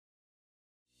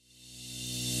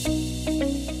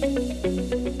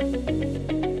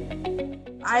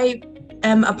I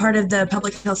am a part of the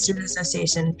Public Health Student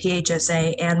Association,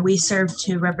 PHSA, and we serve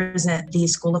to represent the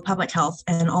School of Public Health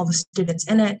and all the students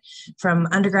in it, from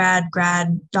undergrad,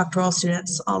 grad, doctoral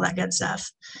students, all that good stuff.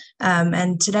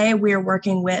 And today we are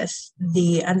working with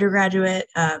the undergraduate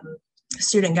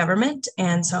student government,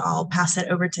 and so I'll pass it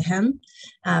over to him,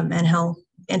 and he'll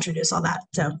introduce all that.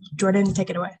 So Jordan, take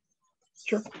it away.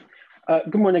 Sure.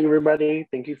 Good morning, everybody.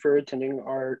 Thank you for attending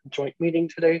our joint meeting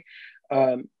today.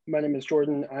 My name is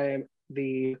Jordan. I am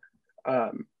the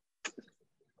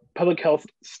Public Health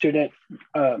Student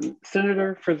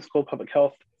Senator for the School of Public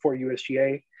Health for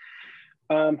USGA.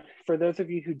 For those of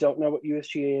you who don't know what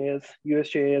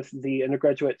USGA is the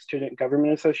Undergraduate Student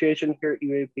Government Association here at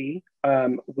UAB.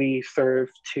 We serve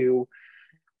to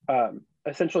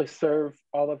essentially serve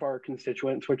all of our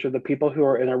constituents, which are the people who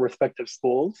are in our respective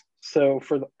schools. So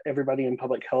for everybody in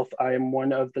public health, I am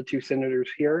one of the two senators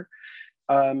here.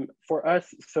 For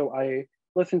us, so I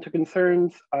listen to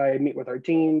concerns, I meet with our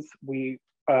deans, we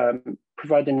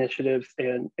provide initiatives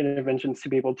and interventions to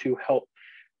be able to help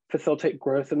facilitate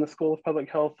growth in the School of Public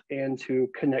Health and to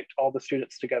connect all the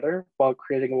students together while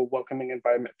creating a welcoming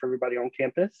environment for everybody on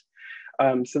campus.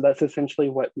 So that's essentially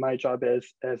what my job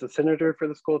is as a senator for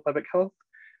the School of Public Health.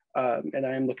 And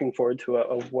I am looking forward to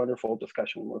a wonderful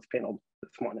discussion with this panel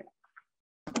this morning.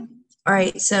 All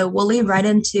right, so we'll lead right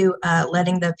into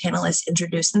letting the panelists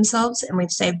introduce themselves, and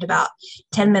we've saved about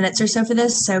 10 minutes or so for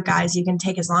this. So guys, you can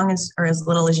take as long as or as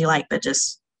little as you like, but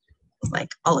just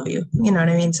like all of you, you know what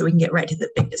I mean? So we can get right to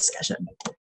the big discussion.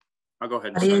 I'll go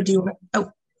ahead and start.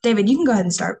 David, you can go ahead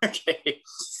and start. Okay.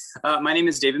 My name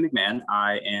is David McMahon.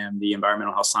 I am the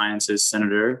Environmental Health Sciences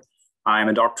Senator. I'm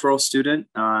a doctoral student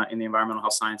in the Environmental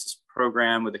Health Sciences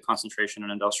program with a concentration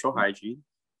in industrial hygiene.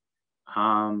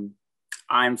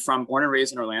 I'm born and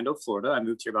raised in Orlando, Florida. I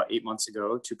moved here about 8 months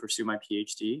ago to pursue my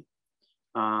PhD.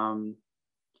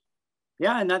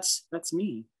 Yeah, and that's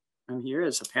me. I'm here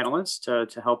as a panelist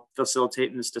to help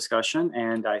facilitate in this discussion.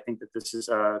 And I think that this is,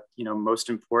 most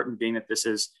important, being that this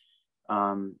is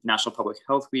National Public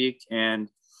Health Week. And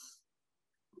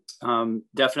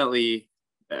definitely,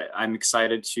 I'm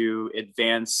excited to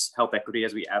advance health equity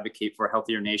as we advocate for a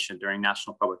healthier nation during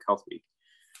National Public Health Week.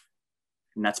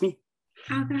 And that's me.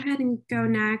 I'll go ahead and go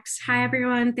next. Hi,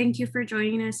 everyone. Thank you for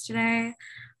joining us today.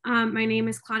 My name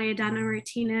is Claudia Dana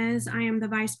Martinez. I am the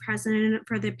Vice President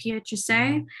for the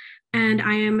PHSA, and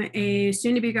I am a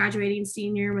soon-to-be graduating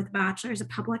senior with a Bachelor's of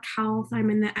Public Health. I'm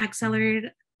in the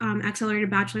accelerated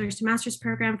Bachelor's to Master's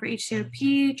program for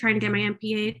HCOP, trying to get my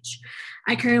MPH.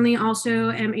 I currently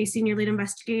also am a senior lead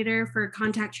investigator for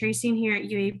contact tracing here at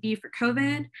UAB for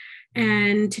COVID.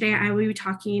 And today I will be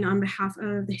talking on behalf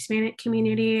of the Hispanic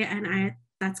community, and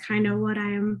that's kind of what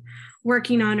I am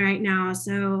working on right now.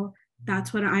 So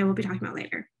that's what I will be talking about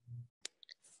later.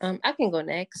 I can go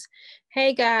next.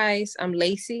 Hey guys, I'm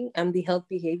Lacey. I'm the Health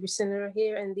Behavior Center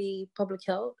here in the Public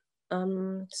Health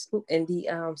School, in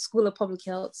the School of Public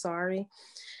Health. Sorry,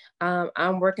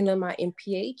 I'm working on my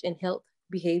MPH in Health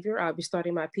Behavior. I'll be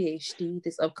starting my PhD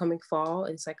this upcoming fall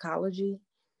in psychology.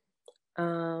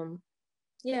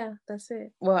 Yeah, that's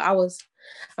it. Well, I was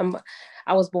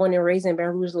born and raised in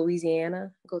Baton Rouge,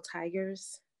 Louisiana. Go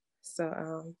Tigers.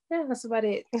 So yeah, that's about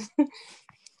it.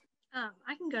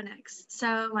 I can go next.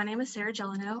 So my name is Sarah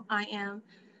Gelano. I am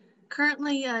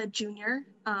currently a junior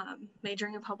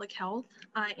majoring in public health.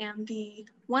 I am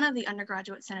one of the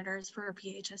undergraduate senators for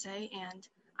PHSA, and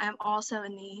I am also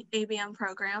in the ABM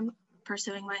program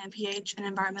pursuing my MPH in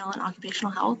environmental and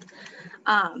occupational health.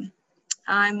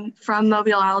 I'm from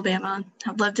Mobile, Alabama.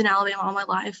 I've lived in Alabama all my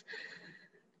life.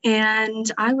 And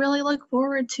I really look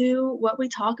forward to what we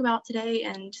talk about today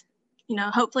and,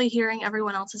 hopefully hearing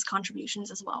everyone else's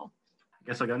contributions as well. I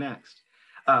guess I'll go next.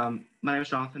 My name is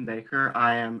Jonathan Baker.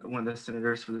 I am one of the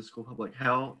senators for the School of Public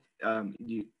Health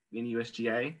in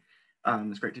USGA.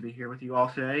 It's great to be here with you all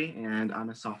today, and I'm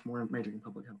a sophomore majoring in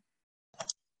public health.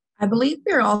 I believe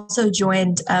we're also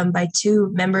joined by two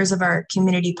members of our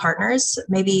community partners,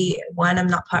 maybe one, I'm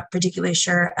not particularly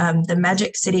sure, the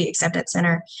Magic City Acceptance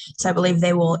Center. So I believe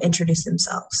they will introduce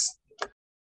themselves.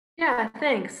 Yeah,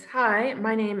 thanks. Hi,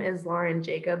 my name is Lauren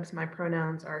Jacobs. My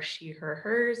pronouns are she, her,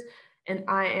 hers, and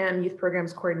I am Youth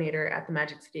Programs Coordinator at the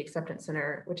Magic City Acceptance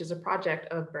Center, which is a project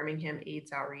of Birmingham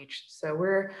AIDS Outreach. So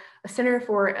we're a center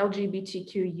for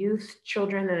LGBTQ youth,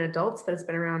 children, and adults that has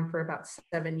been around for about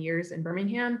 7 years in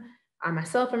Birmingham. I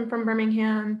myself am from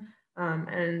Birmingham,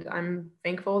 and I'm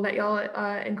thankful that y'all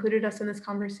included us in this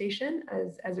conversation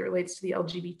as it relates to the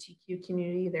LGBTQ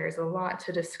community. There's a lot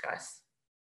to discuss.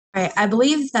 All right, I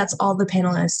believe that's all the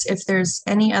panelists. If there's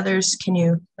any others, can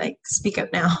you speak up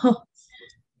now?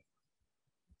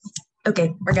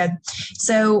 Okay, we're good.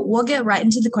 So we'll get right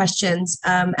into the questions.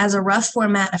 As a rough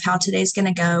format of how today's going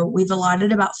to go, we've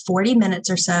allotted about 40 minutes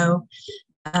or so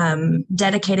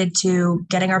dedicated to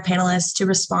getting our panelists to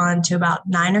respond to about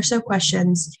 9 or so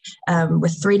questions,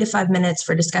 with 3 to 5 minutes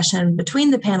for discussion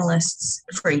between the panelists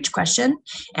for each question.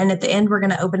 And at the end, we're going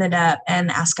to open it up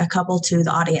and ask a couple to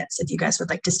the audience if you guys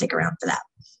would like to stick around for that.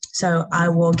 So I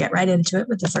will get right into it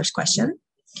with the first question.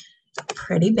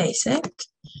 Pretty basic.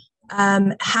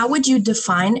 How would you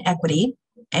define equity,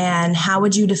 and how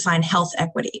would you define health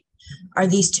equity? Are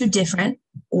these two different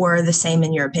or the same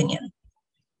in your opinion?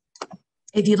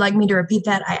 If you'd like me to repeat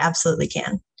that, I absolutely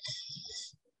can.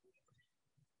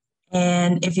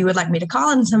 And if you would like me to call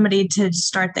on somebody to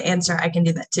start the answer, I can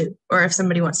do that too. Or if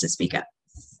somebody wants to speak up.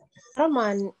 I don't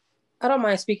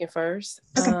mind speaking first.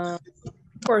 Okay.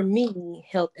 For me,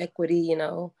 health equity,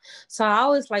 so I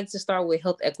always like to start with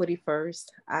health equity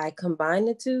first. I combine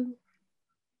the two.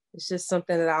 It's just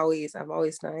something that I've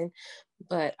always done.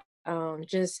 But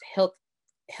just health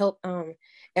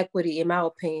equity, in my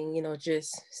opinion,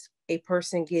 just a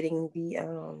person getting the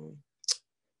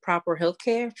proper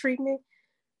healthcare treatment,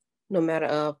 no matter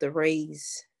of the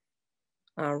race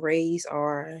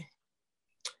or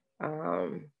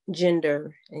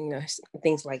gender, and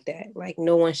things like that. Like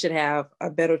no one should have a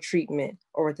better treatment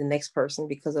over the next person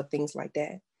because of things like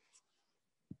that.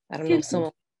 I don't know if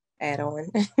someone add on.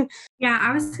 Yeah,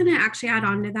 I was going to actually add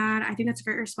on to that. I think that's a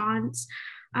great response.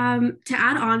 To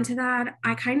add on to that,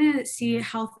 I kind of see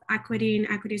health equity and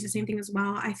equity is the same thing as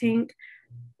well. I think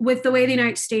with the way the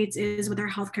United States is with our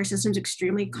healthcare systems,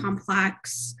 extremely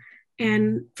complex.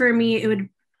 And for me, it would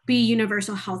be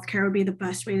universal healthcare would be the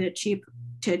best way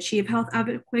to achieve health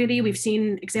equity. We've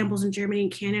seen examples in Germany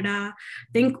and Canada.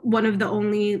 I think one of the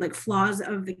only flaws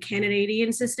of the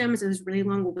Canadian system is there's really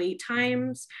long wait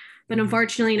times. But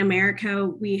unfortunately, in America,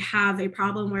 we have a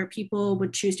problem where people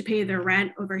would choose to pay their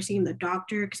rent over seeing the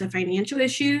doctor because of financial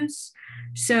issues.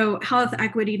 So health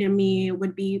equity to me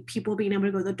would be people being able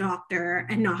to go to the doctor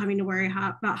and not having to worry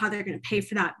about how they're going to pay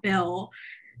for that bill.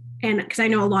 And because I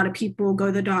know a lot of people go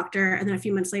to the doctor and then a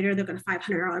few months later, they've got a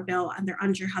 $500 bill and they're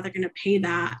unsure how they're going to pay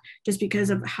that just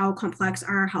because of how complex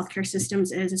our healthcare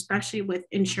systems is, especially with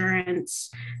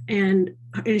insurance. And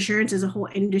insurance is a whole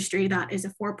industry that is a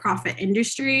for-profit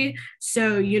industry.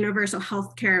 So universal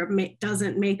healthcare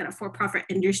doesn't make that a for-profit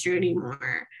industry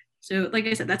anymore. So like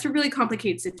I said, that's a really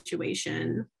complicated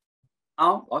situation.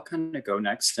 I'll kind of go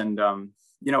next. And,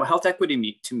 health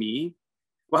equity to me,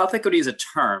 health equity is a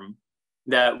term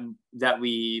that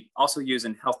we also use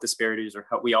in health disparities, or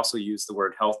we also use the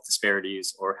word health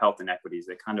disparities or health inequities.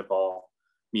 They kind of all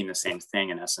mean the same thing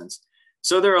in essence.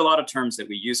 So there are a lot of terms that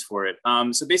we use for it.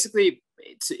 So basically,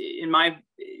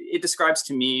 it describes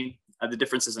to me the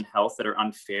differences in health that are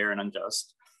unfair and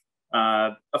unjust.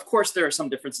 Of course, there are some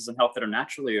differences in health that are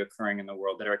naturally occurring in the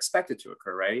world that are expected to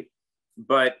occur, right?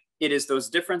 But it is those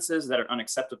differences that are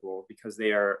unacceptable because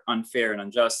they are unfair and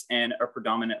unjust and are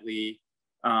predominantly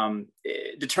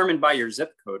determined by your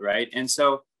zip code, right? And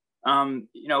so, I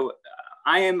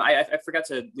forgot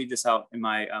to leave this out in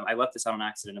my, I left this out on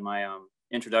accident in my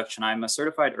introduction. I'm a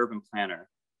certified urban planner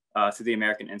through the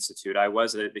American Institute. I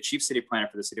was the chief city planner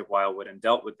for the city of Wildwood and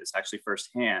dealt with this actually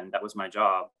firsthand. That was my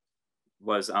job,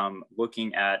 was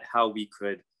looking at how we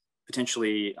could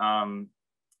potentially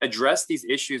address these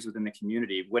issues within the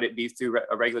community. Would it be through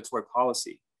a regulatory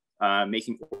policy,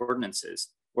 making ordinances,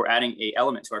 or adding an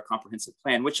element to our comprehensive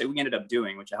plan, which we ended up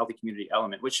doing, which a healthy community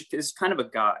element, which is kind of a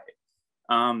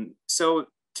guide. So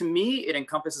to me, it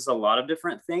encompasses a lot of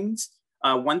different things.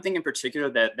 One thing in particular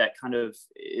that kind of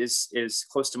is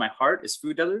close to my heart is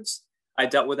food deserts. I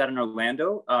dealt with that in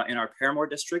Orlando, in our Paramore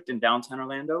district in downtown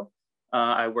Orlando.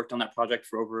 I worked on that project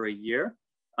for over a year,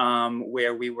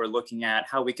 where we were looking at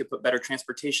how we could put better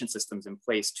transportation systems in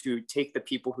place to take the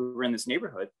people who were in this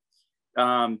neighborhood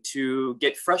to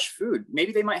get fresh food.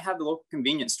 Maybe they might have the local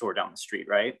convenience store down the street,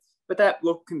 right? But that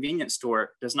local convenience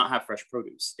store does not have fresh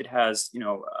produce. It has,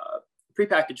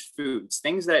 prepackaged foods,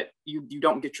 things that you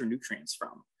don't get your nutrients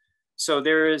from. So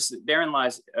therein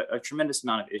lies a tremendous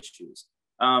amount of issues.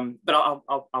 But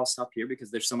I'll stop here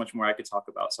because there's so much more I could talk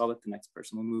about. So I'll let the next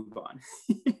person, we'll move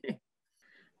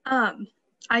on.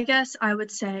 I guess I would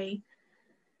say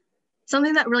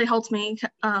something that really helps me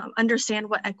understand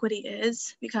what equity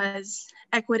is, because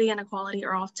equity and equality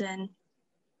are often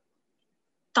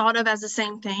thought of as the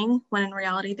same thing when in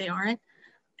reality they aren't.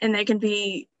 And they can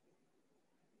be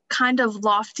kind of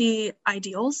lofty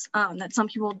ideals that some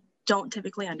people don't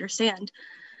typically understand.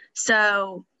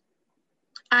 So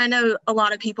I know a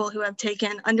lot of people who have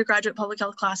taken undergraduate public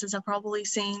health classes have probably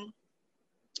seen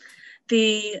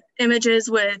the images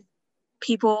with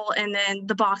people and then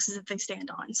the boxes that they stand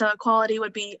on. So equality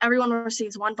would be everyone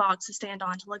receives one box to stand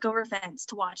on, to look over a fence,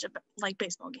 to watch a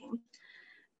baseball game.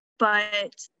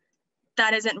 But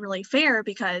that isn't really fair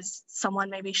because someone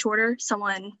may be shorter,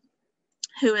 someone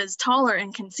who is taller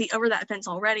and can see over that fence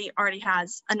already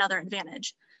has another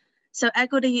advantage. So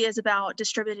equity is about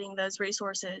distributing those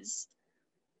resources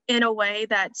in a way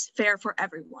that's fair for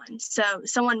everyone. So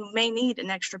someone may need an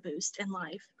extra boost in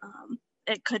life.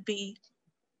 It could be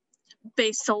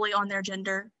based solely on their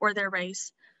gender or their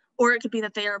race, or it could be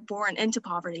that they are born into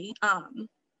poverty.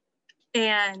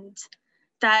 And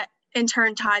that in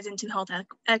turn ties into health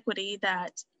equity,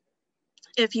 that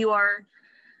if you are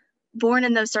born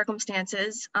in those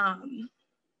circumstances,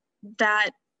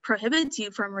 that prohibits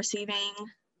you from receiving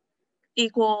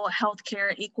equal health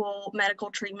care, equal medical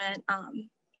treatment,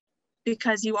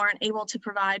 because you aren't able to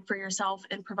provide for yourself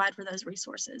and provide for those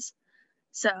resources.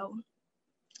 So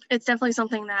it's definitely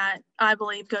something that I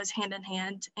believe goes hand in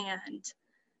hand, and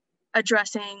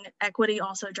addressing equity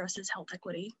also addresses health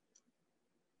equity.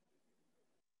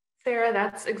 Sarah,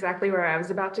 that's exactly where I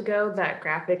was about to go. That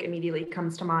graphic immediately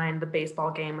comes to mind, the baseball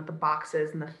game with the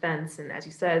boxes and the fence. And as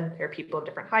you said, there are people of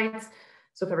different heights.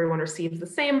 So if everyone receives the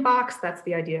same box, that's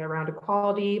the idea around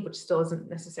equality, which still isn't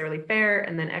necessarily fair.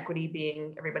 And then equity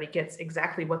being everybody gets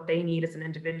exactly what they need as an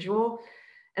individual.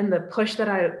 And the push that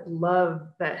I love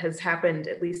that has happened,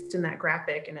 at least in that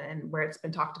graphic and where it's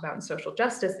been talked about in social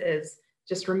justice, is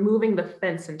just removing the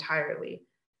fence entirely.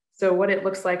 So what it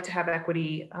looks like to have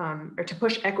equity, or to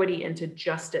push equity into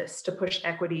justice, to push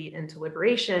equity into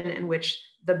liberation, in which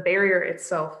the barrier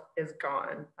itself is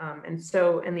gone. And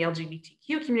so in the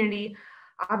LGBTQ community,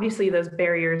 obviously those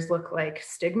barriers look like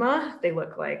stigma. They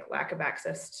look like lack of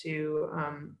access to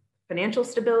financial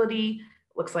stability,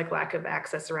 looks like lack of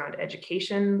access around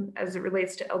education as it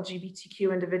relates to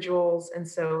LGBTQ individuals. And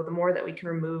so the more that we can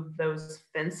remove those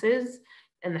fences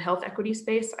in the health equity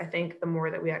space, I think the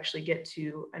more that we actually get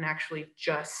to an actually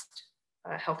just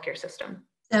healthcare system.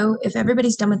 So if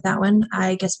everybody's done with that one,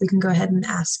 I guess we can go ahead and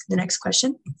ask the next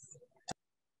question.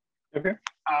 Okay,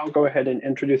 I'll go ahead and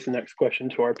introduce the next question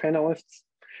to our panelists.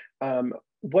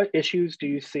 What issues do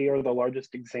you see are the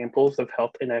largest examples of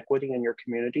health inequity in your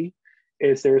community?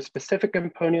 Is there a specific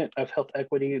component of health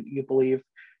equity you believe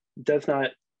does not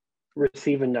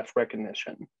receive enough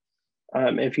recognition?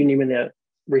 If you need me to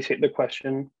restate the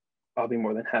question, I'll be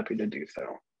more than happy to do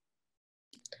so.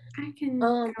 I can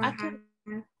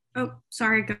Oh,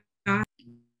 sorry, go ahead.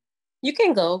 You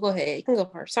can go ahead. You can go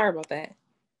first. Sorry about that.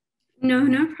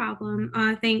 No problem.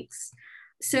 Thanks.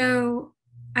 So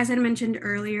as I mentioned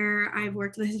earlier, I've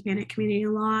worked with the Hispanic community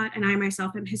a lot, and I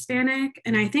myself am Hispanic.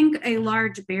 And I think a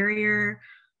large barrier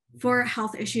for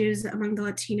health issues among the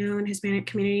Latino and Hispanic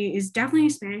community is definitely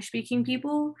Spanish-speaking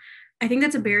people. I think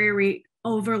that's a barrier we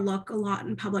overlook a lot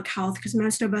in public health because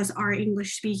most of us are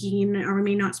English-speaking or we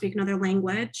may not speak another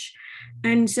language.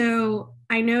 And so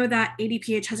I know that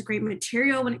ADPH has great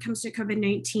material when it comes to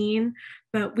COVID-19,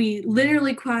 but we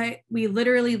literally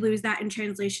lose that in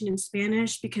translation in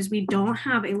Spanish because we don't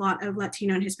have a lot of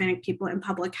Latino and Hispanic people in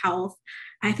public health.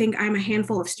 I think I'm a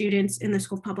handful of students in the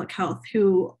School of Public Health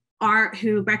who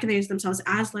recognize themselves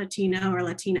as Latino or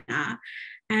Latina.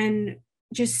 And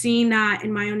just seeing that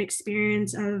in my own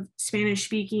experience of Spanish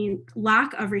speaking,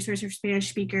 lack of resources for Spanish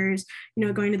speakers,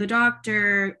 going to the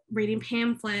doctor, reading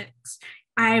pamphlets,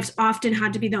 I've often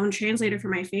had to be the own translator for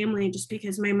my family just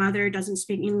because my mother doesn't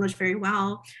speak English very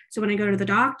well. So when I go to the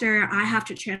doctor, I have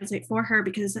to translate for her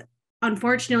because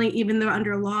unfortunately, even though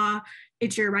under law,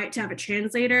 it's your right to have a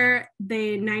translator,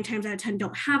 they 9 times out of 10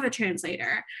 don't have a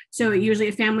translator. So usually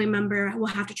a family member will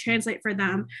have to translate for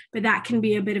them, but that can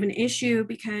be a bit of an issue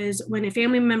because when a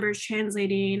family member is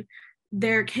translating,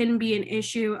 there can be an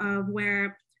issue of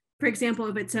where, for example,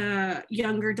 if it's a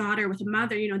younger daughter with a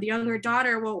mother, the younger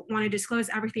daughter will want to disclose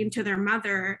everything to their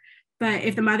mother. But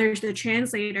if the mother's the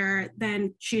translator,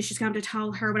 then she's just going to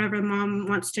tell her whatever the mom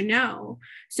wants to know.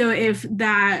 So if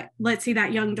let's say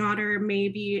that young daughter may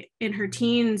be in her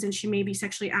teens and she may be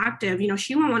sexually active,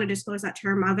 she won't want to disclose that to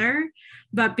her mother.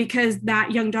 But because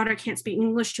that young daughter can't speak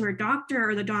English to her doctor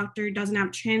or the doctor doesn't have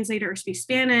a translator or speak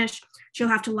Spanish, she'll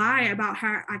have to lie about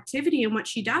her activity and what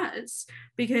she does.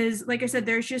 Because like I said,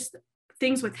 there's just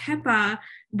things with HIPAA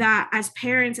that as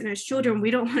parents and as children,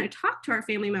 we don't want to talk to our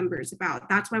family members about.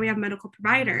 That's why we have medical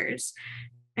providers.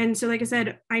 And so, like I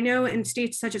said, I know in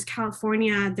states such as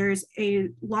California, there's a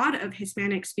lot of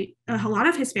Hispanic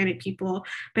people,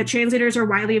 but translators are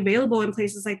widely available in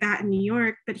places like that in New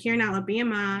York. But here in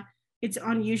Alabama, it's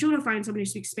unusual to find somebody who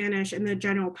speaks Spanish in the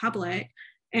general public.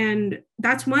 And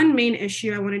that's one main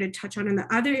issue I wanted to touch on. And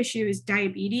the other issue is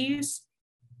diabetes.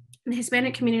 In the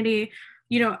Hispanic community,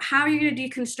 how are you going to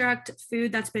deconstruct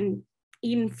food that's been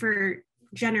eaten for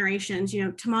generations?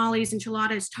 Tamales,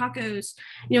 enchiladas, tacos,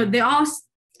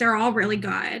 they're all really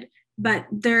good, but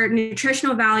their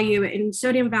nutritional value and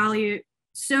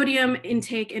sodium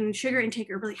intake and sugar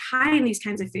intake are really high in these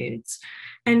kinds of foods.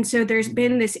 And so there's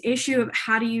been this issue of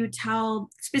how do you tell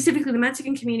specifically the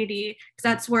Mexican community, because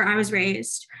that's where I was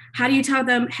raised, how do you tell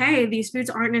them, hey, these foods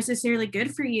aren't necessarily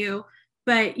good for you,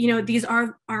 but these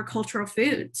are our cultural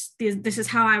foods. This is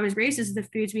how I was raised. This is the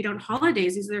foods we eat on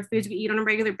holidays. These are the foods we eat on a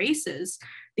regular basis.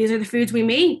 These are the foods we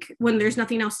make when there's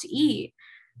nothing else to eat.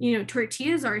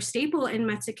 Tortillas are a staple in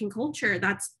Mexican culture.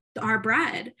 That's our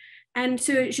bread. And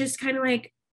so it's just kind of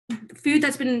like food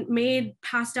that's been made,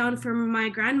 passed down from my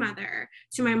grandmother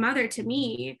to my mother to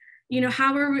me.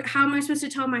 How am I supposed to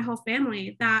tell my whole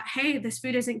family that, hey, this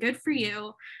food isn't good for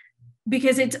you?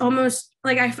 Because it's almost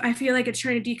like I feel like it's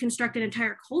trying to deconstruct an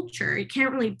entire culture. You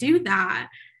can't really do that.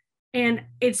 And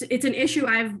it's an issue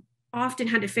I've often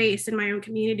had to face in my own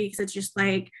community, because it's just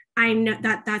like, I know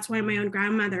that's why my own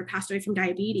grandmother passed away from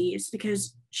diabetes,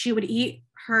 because she would eat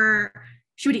her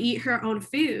own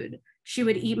food. She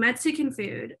would eat Mexican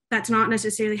food that's not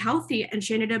necessarily healthy, and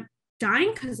she ended up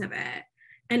dying because of it.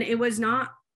 And it was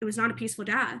not a peaceful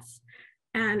death.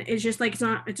 And it's just like,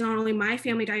 it's not only my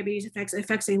family diabetes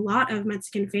affects a lot of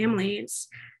Mexican families.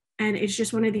 And it's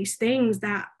just one of these things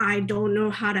that I don't know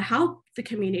how to help the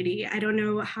community. I don't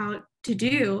know how to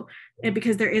do it,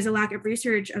 because there is a lack of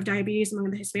research of diabetes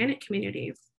among the Hispanic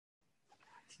community.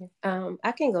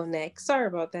 I can go next. Sorry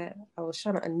about that. I was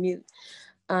trying to unmute.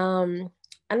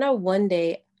 I know one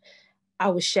day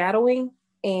I was shadowing,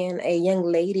 and a young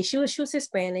lady, she was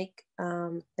Hispanic.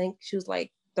 I think she was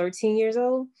like 13 years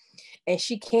old. And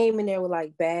she came in there with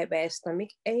like bad stomach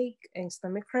ache and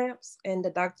stomach cramps. And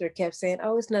the doctor kept saying,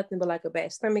 oh, it's nothing but like a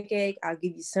bad stomach ache. I'll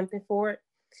give you something for it.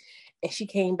 And she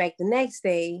came back the next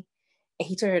day, and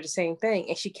he told her the same thing.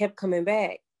 And she kept coming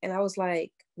back. And I was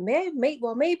like, man,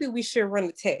 maybe we should run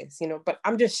the test, but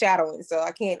I'm just shadowing, so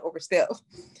I can't overstep.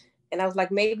 And I was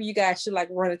like, maybe you guys should like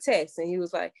run a test. And he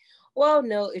was like, well,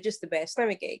 no, it's just a bad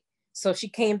stomach ache. So she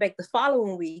came back the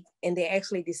following week, and they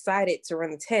actually decided to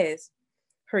run the test.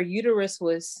 Her uterus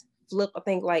was flipped, I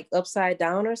think like upside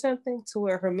down or something, to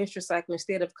where her menstrual cycle,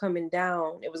 instead of coming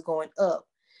down, it was going up.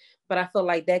 But I feel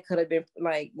like that could have been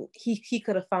like, he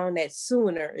could have found that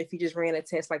sooner if he just ran a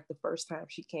test like the first time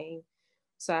she came.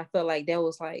 So I felt like that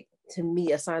was like, to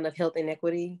me, a sign of health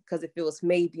inequity, because if it was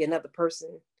maybe another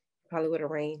person, probably would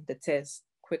have ran the test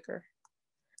quicker.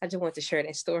 I just want to share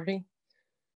that story.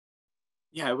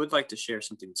 Yeah, I would like to share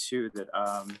something too, that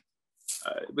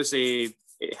it was a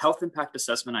health impact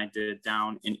assessment I did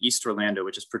down in East Orlando,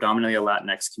 which is predominantly a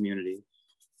Latinx community.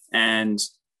 And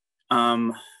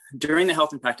during the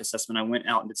health impact assessment, I went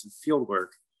out and did some field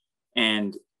work,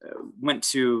 and went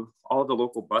to all the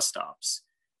local bus stops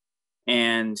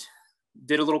and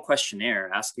did a little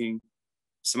questionnaire asking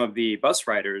some of the bus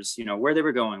riders, where they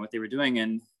were going, what they were doing.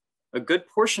 And a good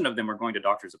portion of them were going to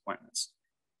doctor's appointments.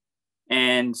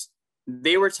 And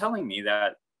they were telling me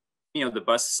that, the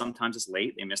bus sometimes is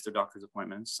late. They miss their doctor's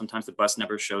appointments. Sometimes the bus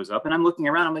never shows up. And I'm looking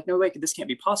around, I'm like, no way, this can't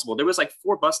be possible. There was like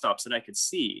 4 bus stops that I could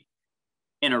see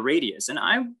in a radius. And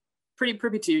I'm pretty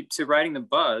privy to riding the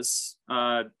bus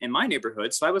in my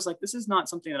neighborhood. So I was like, this is not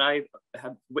something that I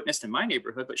have witnessed in my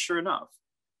neighborhood, but sure enough,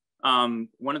 I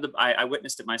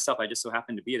witnessed it myself. I just so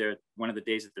happened to be there one of the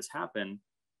days that this happened,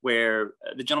 where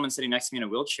the gentleman sitting next to me in a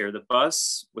wheelchair, the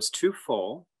bus was too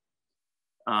full.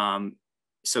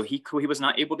 So he was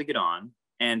not able to get on.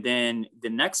 And then the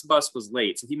next bus was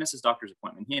late. So he missed his doctor's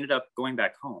appointment. He ended up going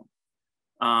back home.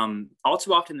 All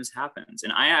too often this happens.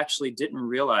 And I actually didn't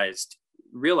realize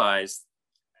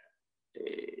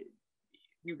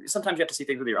sometimes you have to see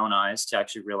things with your own eyes to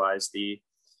actually realize the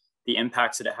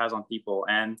impacts that it has on people.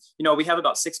 And, we have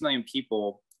about 6 million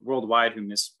people worldwide who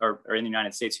miss, or in the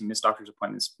United States, who miss doctor's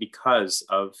appointments because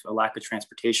of a lack of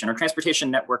transportation or transportation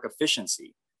network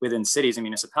efficiency within cities and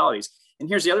municipalities. And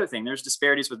here's the other thing, there's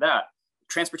disparities with that.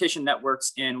 Transportation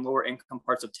networks in lower income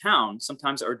parts of town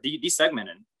sometimes are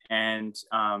desegmented and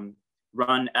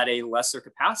run at a lesser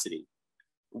capacity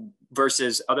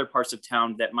versus other parts of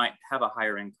town that might have a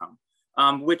higher income,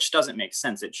 which doesn't make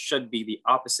sense. It should be the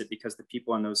opposite, because the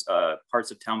people in those parts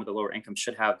of town with the lower income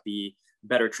should have the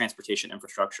better transportation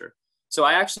infrastructure. So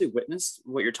I actually witnessed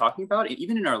what you're talking about,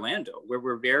 even in Orlando, where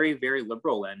we're very, very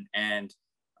liberal and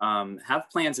have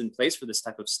plans in place for this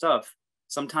type of stuff.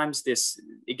 Sometimes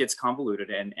it gets convoluted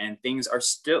and things are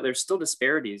there's still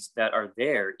disparities that are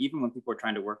there, even when people are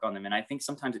trying to work on them. And I think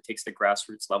sometimes it takes the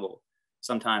grassroots level,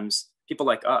 sometimes people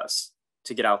like us,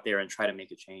 to get out there and try to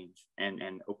make a change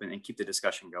and open and keep the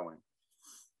discussion going.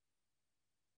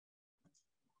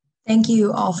 Thank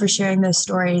you all for sharing those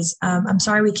stories. I'm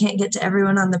sorry we can't get to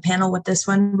everyone on the panel with this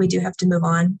one. We do have to move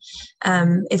on.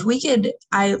 If we could,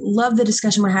 I love the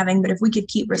discussion we're having, but if we could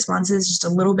keep responses just a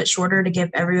little bit shorter to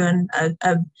give everyone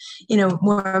a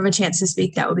more of a chance to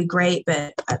speak, that would be great.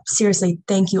 But seriously,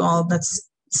 thank you all. That's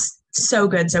so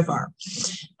good so far.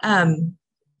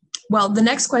 Well, the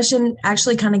next question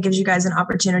actually kind of gives you guys an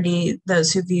opportunity,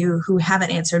 those of you who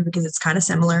haven't answered, because it's kind of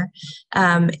similar.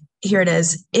 Here it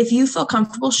is. If you feel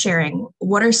comfortable sharing,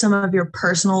 what are some of your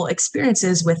personal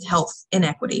experiences with health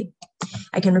inequity?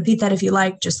 I can repeat that if you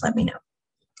like, just let me know.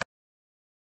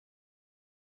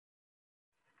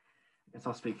 I guess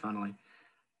I'll speak finally.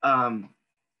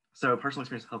 So personal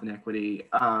experience with health inequity.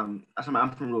 I'm from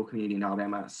a rural community in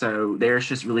Alabama, so there's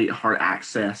just really hard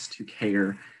access to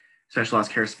care, specialized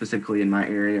care specifically in my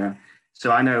area. So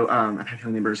I know I've had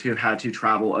family members who have had to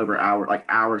travel over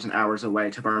hours and hours away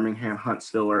to Birmingham,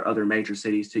 Huntsville, or other major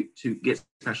cities to get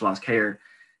specialized care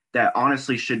that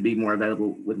honestly should be more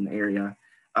available within the area.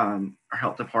 Our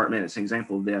health department is an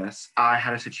example of this. I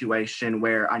had a situation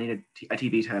where I needed a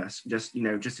TB test just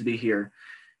to be here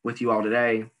with you all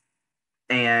today.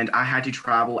 And I had to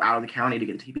travel out of the county to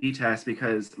get a TB test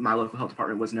because my local health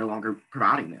department was no longer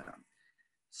providing them.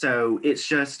 So it's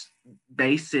just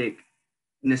basic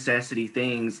necessity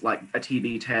things like a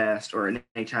TB test or an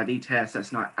HIV test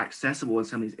that's not accessible in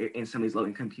some of these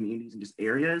low-income communities and just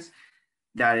areas.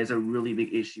 That is a really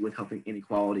big issue with health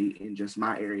inequality in just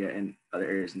my area and other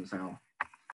areas in the South.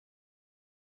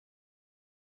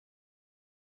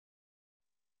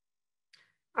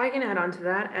 I can add on to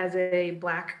that. As a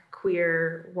Black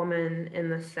queer woman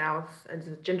in the South, as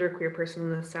a genderqueer person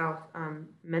in the South,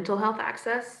 mental health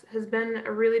access has been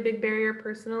a really big barrier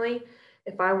personally.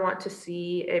 If I want to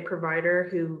see a provider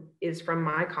who is from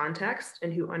my context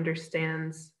and who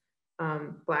understands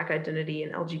Black identity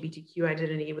and LGBTQ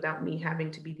identity without me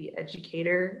having to be the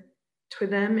educator to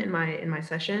them in my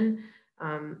session,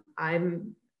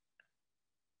 I'm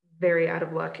very out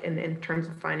of luck in terms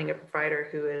of finding a provider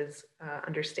who is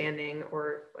understanding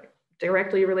or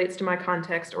directly relates to my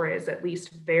context or is at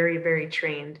least very, very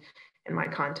trained in my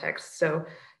context. So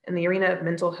in the arena of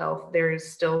mental health, there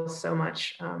is still so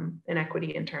much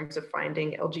inequity in terms of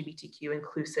finding LGBTQ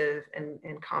inclusive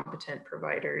and competent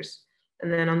providers.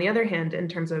 And then on the other hand, in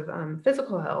terms of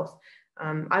physical health,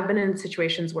 I've been in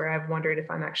situations where I've wondered if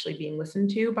I'm actually being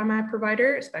listened to by my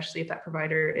provider, especially if that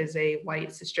provider is a white,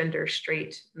 cisgender,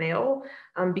 straight male,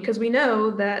 because we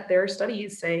know that there are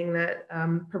studies saying that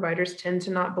providers tend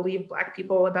to not believe Black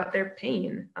people about their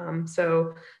pain.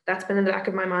 So that's been in the back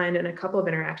of my mind in a couple of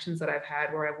interactions that I've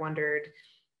had where I've wondered,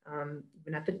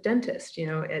 even at the dentist,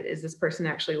 is this person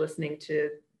actually listening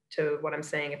to what I'm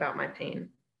saying about my pain?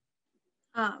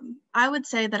 I would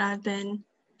say that I've been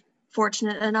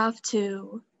fortunate enough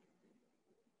to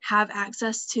have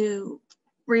access to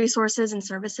resources and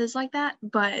services like that,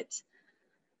 but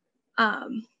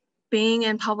being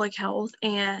in public health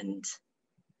and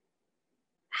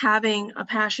having a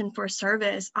passion for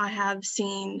service, I have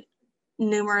seen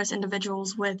numerous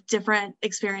individuals with different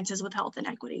experiences with health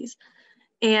inequities.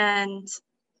 And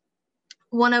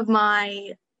one of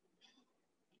my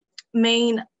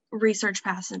main research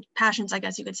passions, I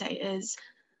guess you could say, is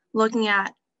looking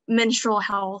at menstrual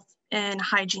health and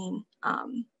hygiene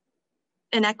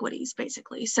inequities,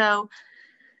 basically. So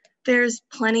there's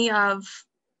plenty of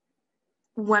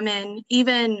women,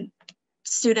 even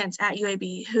students at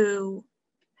UAB, who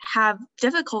have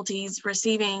difficulties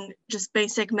receiving just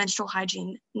basic menstrual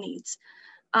hygiene needs.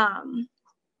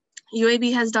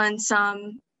 UAB has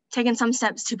taken some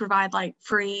steps to provide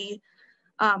free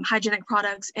hygienic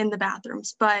products in the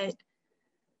bathrooms, but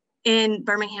in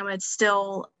Birmingham, it's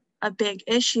still a big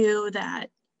issue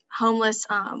that homeless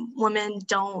women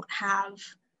don't have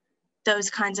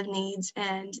those kinds of needs.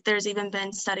 And there's even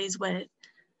been studies with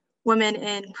women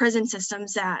in prison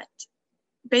systems that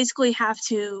basically have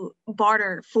to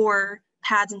barter for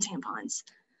pads and tampons.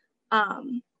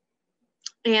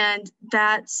 And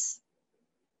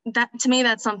to me,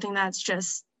 that's something that's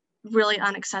just really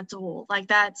unacceptable.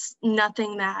 That's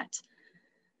nothing that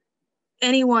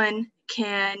anyone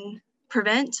can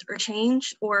prevent or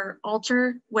change or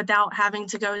alter without having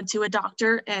to go to a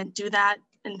doctor and do that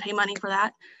and pay money for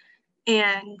that.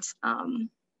 And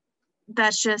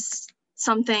that's just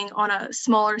something on a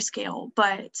smaller scale,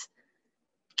 but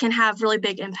can have really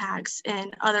big impacts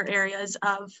in other areas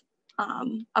of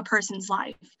a person's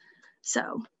life.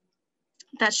 So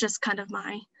that's just kind of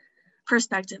my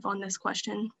perspective on this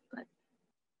question. But.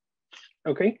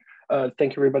 Okay,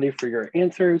 thank you everybody for your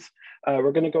answers.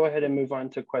 We're going to go ahead and move on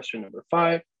to question number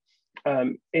 5.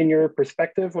 In your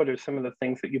perspective, what are some of the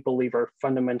things that you believe are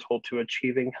fundamental to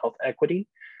achieving health equity?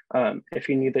 If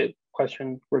you need the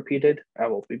question repeated, I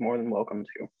will be more than welcome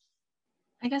to.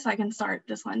 I guess I can start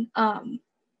this one.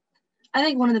 I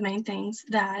think one of the main things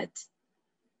that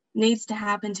needs to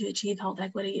happen to achieve health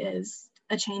equity is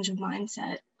a change of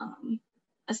mindset,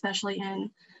 especially in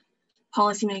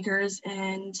policymakers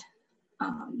and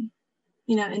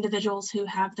individuals who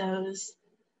have those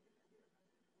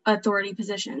authority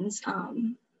positions.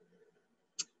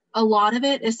 A lot of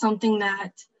it is something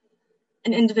that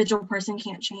an individual person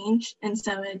can't change, and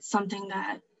so it's something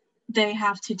that they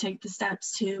have to take the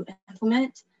steps to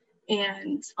implement.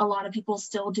 And a lot of people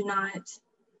still do not.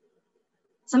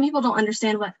 Some people don't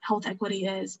understand what health equity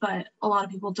is, but a lot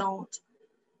of people don't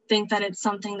think that it's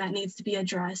something that needs to be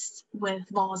addressed with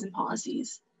laws and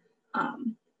policies.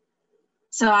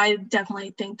 So I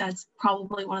definitely think that's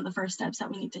probably one of the first steps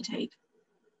that we need to take.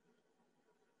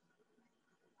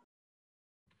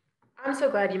 I'm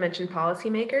so glad you mentioned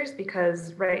policymakers,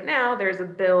 because right now there's a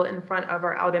bill in front of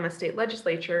our Alabama State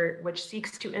Legislature which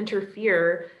seeks to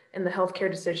interfere in the healthcare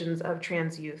decisions of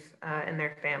trans youth and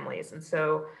their families. And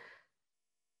so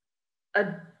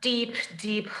a deep,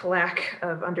 deep lack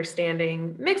of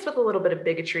understanding mixed with a little bit of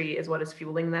bigotry is what is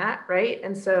fueling that, right?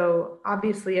 And so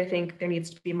obviously I think there needs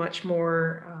to be much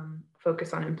more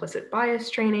focus on implicit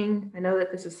bias training. I know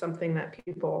that this is something that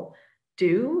people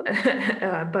do,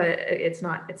 but it's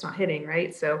not hitting,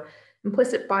 right? So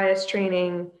implicit bias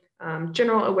training,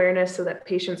 general awareness so that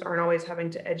patients aren't always having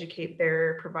to educate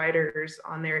their providers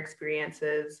on their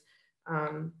experiences.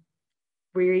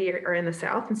 We are in the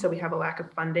South, and so we have a lack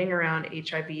of funding around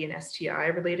HIV and STI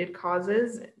related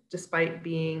causes, despite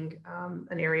being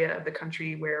an area of the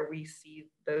country where we see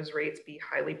those rates be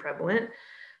highly prevalent.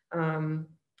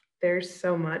 There's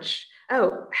so much.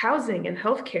 Oh, housing and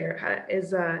healthcare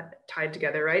is tied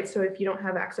together, right? So if you don't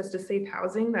have access to safe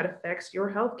housing, that affects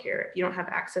your healthcare. If you don't have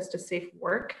access to safe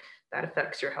work, that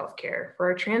affects your healthcare. For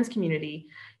our trans community,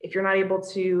 if you're not able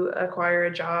to acquire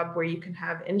a job where you can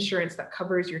have insurance that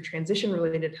covers your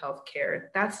transition-related healthcare,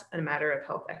 that's a matter of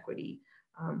health equity.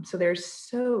 So there's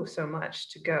so much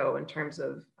to go in terms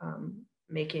of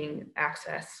making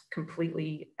access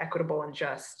completely equitable and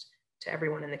just to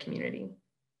everyone in the community.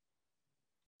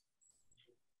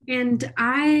 And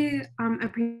I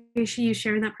appreciate you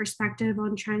sharing that perspective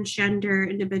on transgender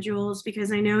individuals,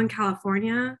 because I know in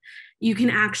California, you can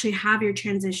actually have your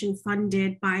transition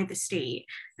funded by the state.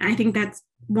 And I think that's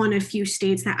one of few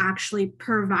states that actually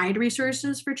provide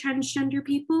resources for transgender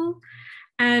people.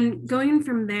 And going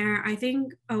from there, I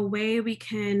think a way we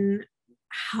can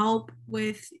help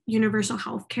with universal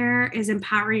health care is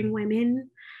empowering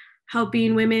women,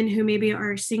 helping women who maybe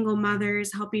are single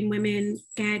mothers, helping women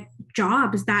get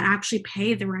jobs that actually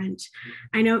pay the rent.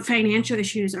 I know financial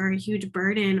issues are a huge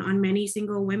burden on many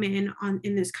single women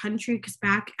in this country, because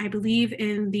back, I believe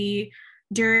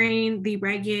during the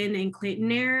Reagan and Clinton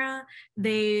era,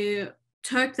 they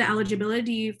took the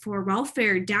eligibility for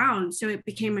welfare down. So it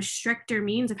became a stricter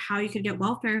means of how you could get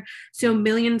welfare. So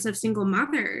millions of single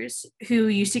mothers who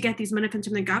used to get these benefits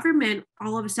from the government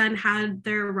all of a sudden had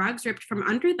their rugs ripped from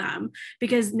under them,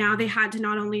 because now they had to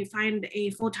not only find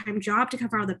a full-time job to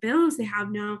cover all the bills, they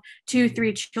have now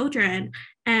 2-3 children.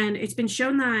 And it's been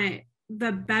shown that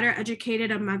the better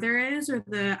educated a mother is, or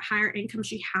the higher income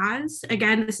she has.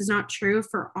 Again, this is not true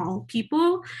for all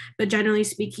people, but generally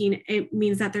speaking, it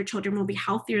means that their children will be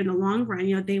healthier in the long run.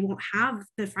 You know, they won't have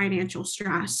the financial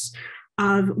stress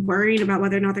of worrying about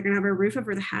whether or not they're going to have a roof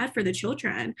over the head for the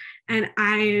children. And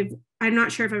I'm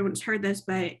not sure if everyone's heard this,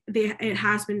 but it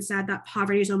has been said that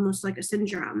poverty is almost like a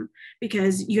syndrome,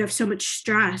 because you have so much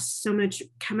stress, so much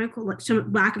chemical, so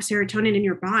lack of serotonin in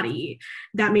your body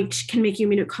that can make you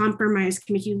immunocompromised,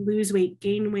 can make you lose weight,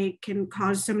 gain weight, can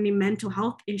cause so many mental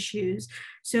health issues.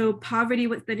 So poverty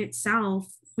within itself,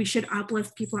 we should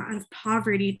uplift people out of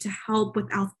poverty to help with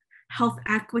health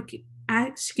equity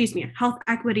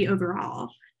overall.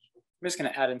 I'm just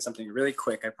going to add in something really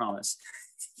quick, I promise.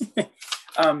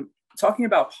 Talking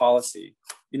about policy,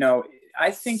 you know,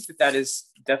 I think that is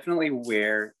definitely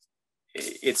where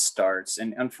it starts.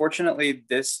 And unfortunately,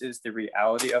 this is the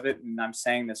reality of it. And I'm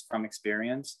saying this from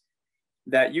experience,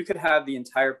 that you could have the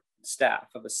entire staff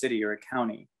of a city or a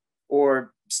county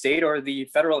or state or the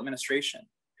federal administration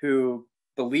who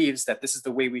believes that this is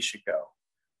the way we should go,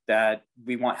 that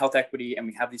we want health equity and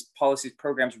we have these policies,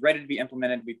 programs ready to be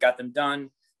implemented. We've got them done.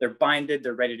 They're binded.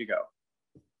 They're ready to go.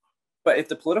 But if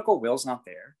the political will's not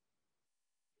there,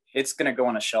 it's going to go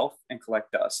on a shelf and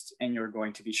collect dust, and you're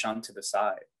going to be shunned to the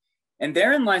side. And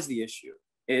therein lies the issue,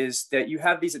 is that you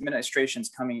have these administrations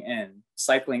coming in,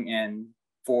 cycling in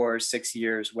for 6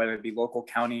 years, whether it be local,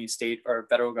 county, state, or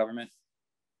federal government.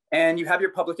 And you have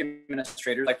your public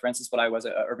administrators, like for instance, what I was,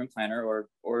 an urban planner,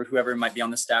 or whoever might be on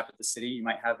the staff at the city. You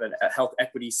might have a health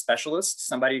equity specialist,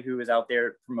 somebody who is out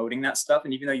there promoting that stuff.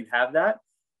 And even though you have that,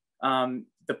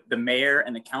 the mayor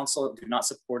and the council do not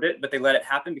support it, but they let it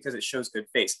happen because it shows good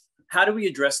faith. How do we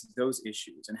address those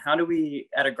issues? And how do we,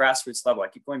 at a grassroots level, I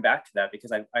keep going back to that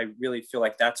because I really feel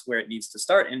like that's where it needs to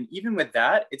start. And even with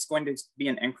that, it's going to be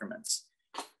in increments.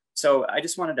 So I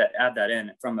just wanted to add that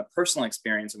in from a personal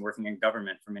experience and working in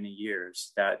government for many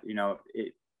years that, you know,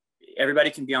 everybody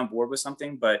can be on board with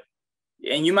something,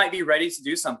 and you might be ready to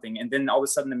do something. And then all of a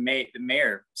sudden the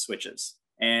mayor switches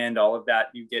and all of that,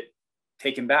 you get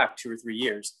taken back 2 or 3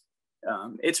 years.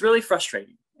 It's really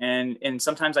frustrating. And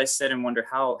sometimes I sit and wonder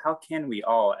how can we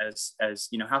all as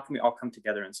you know, how can we all come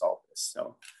together and solve this?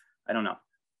 So I don't know.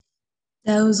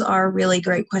 Those are really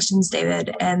great questions,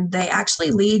 David, and they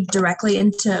actually lead directly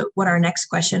into what our next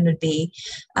question would be.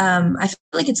 I feel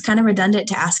like it's kind of redundant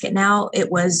to ask it now.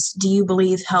 It was, do you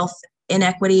believe health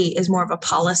inequity is more of a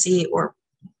policy or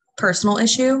personal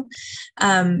issue?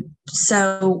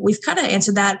 So we've kind of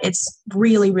answered that. It's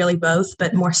really, really both,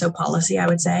 but more so policy, I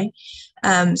would say.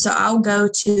 So I'll go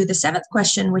to the 7th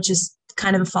question, which is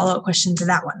kind of a follow-up question to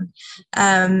that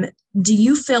one. Do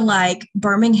you feel like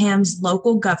Birmingham's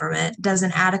local government does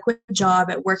an adequate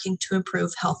job at working to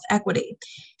improve health equity?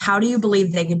 How do you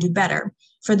believe they can do better?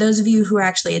 For those of you who are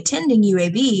actually attending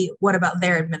UAB, what about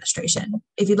their administration?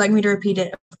 If you'd like me to repeat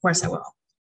it, of course I will.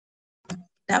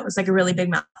 That was like a really big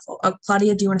mouthful. Oh,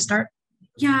 Claudia, do you want to start?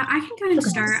 Yeah, I can go ahead and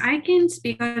start. I can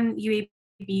speak on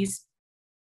UAB's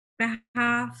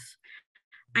behalf.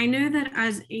 I know that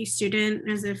as a student,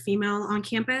 as a female on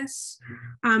campus,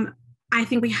 I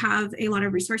think we have a lot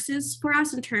of resources for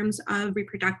us in terms of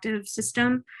reproductive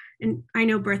system. And I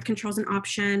know birth control is an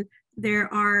option.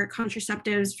 There are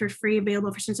contraceptives for free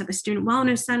available for students at the Student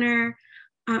Wellness Center.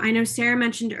 I know Sarah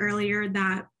mentioned earlier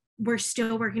that we're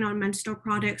still working on menstrual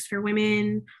products for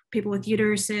women, people with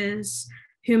uteruses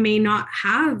who may not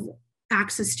have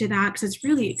access to that because it's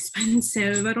really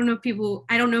expensive. I don't know if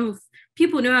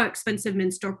people know how expensive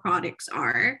menstrual products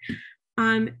are.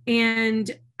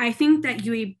 And I think that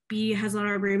UAB has a lot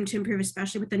of room to improve,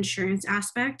 especially with the insurance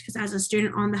aspect, because as a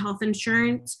student on the health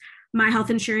insurance, my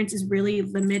health insurance is really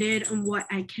limited on what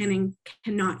I can and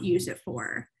cannot use it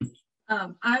for.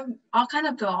 I'll kind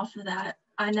of go off of that.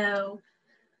 I know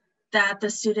that the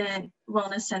Student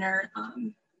Wellness Center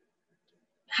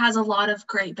has a lot of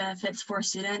great benefits for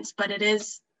students, but it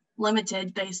is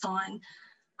limited based on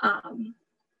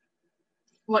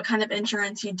what kind of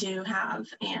insurance you do have.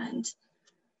 And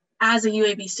as a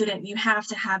UAB student, you have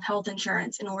to have health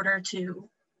insurance in order to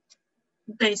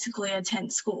basically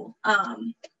attend school.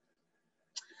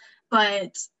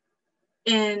 But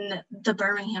in the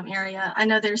Birmingham area, I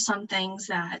know there's some things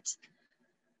that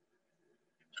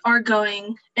are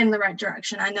going in the right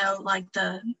direction. I know like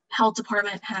the health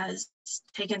department has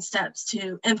taken steps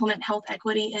to implement health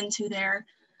equity into their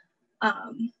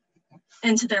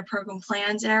program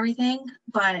plans and everything,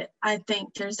 but I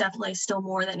think there's definitely still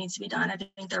more that needs to be done. I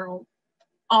think there will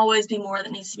always be more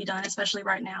that needs to be done, especially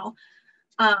right now.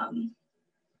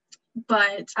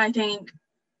 But I think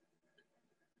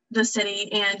the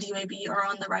city and UAB are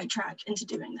on the right track into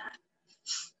doing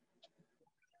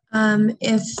that.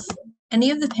 If any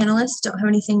of the panelists don't have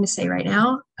anything to say right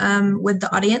now, would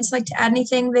the audience like to add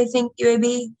anything they think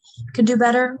UAB could do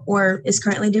better or is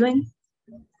currently doing?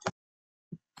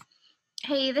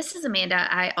 Hey, this is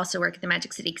Amanda. I also work at the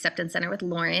Magic City Acceptance Center with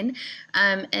Lauren.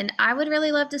 And I would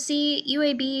really love to see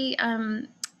UAB,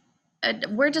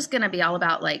 we're just going to be all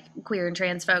about like queer and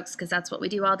trans folks because that's what we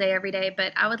do all day, every day.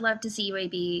 But I would love to see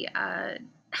UAB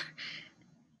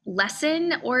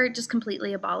lessen or just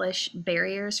completely abolish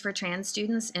barriers for trans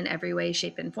students in every way,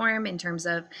 shape, and form in terms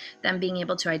of them being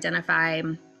able to identify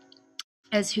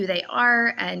as who they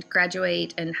are and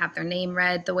graduate and have their name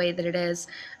read the way that it is.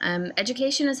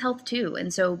 Education is health too.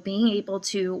 And so being able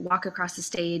to walk across the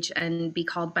stage and be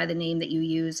called by the name that you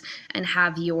use and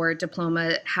have your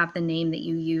diploma have the name that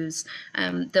you use,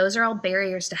 those are all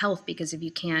barriers to health because if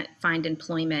you can't find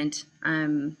employment,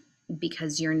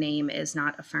 because your name is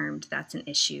not affirmed, that's an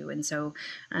issue. And so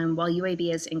while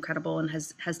UAB is incredible and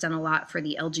has done a lot for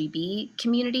the LGBT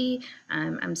community,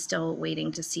 I'm still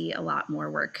waiting to see a lot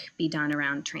more work be done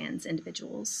around trans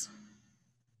individuals.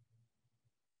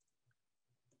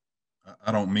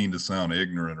 I don't mean to sound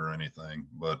ignorant or anything,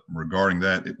 but regarding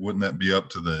that, wouldn't that be up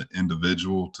to the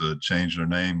individual to change their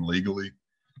name legally?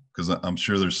 Because I'm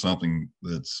sure there's something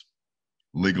that's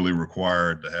legally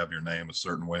required to have your name a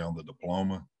certain way on the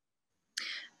diploma.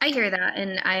 I hear that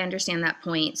and I understand that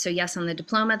point. So yes, on the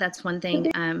diploma, that's one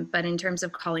thing. But in terms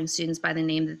of calling students by the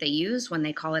name that they use when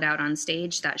they call it out on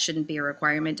stage, that shouldn't be a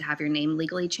requirement to have your name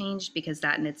legally changed, because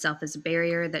that in itself is a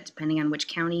barrier that, depending on which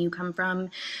county you come from,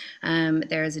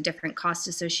 there is a different cost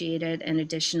associated. And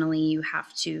additionally, you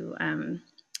have to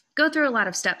go through a lot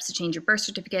of steps to change your birth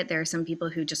certificate. There are some people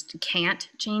who just can't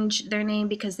change their name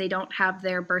because they don't have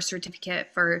their birth certificate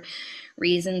for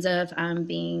reasons of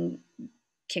being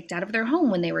kicked out of their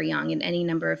home when they were young, and any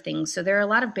number of things. So there are a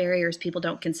lot of barriers people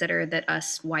don't consider that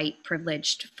us white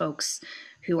privileged folks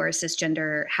who are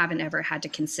cisgender haven't ever had to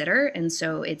consider. And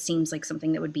so it seems like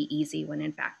something that would be easy when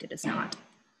in fact it is not.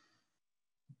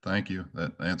 Thank you.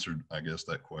 That answered, I guess,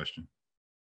 that question.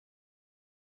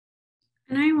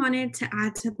 And I wanted to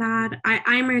add to that,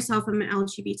 I myself am an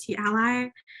LGBT ally,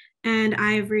 and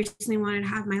I've recently wanted to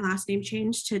have my last name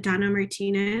changed to Donna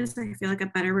Martinez. I feel like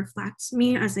it better reflects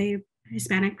me as a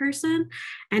Hispanic person.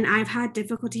 And I've had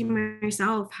difficulty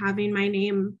myself having my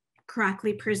name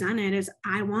correctly presented as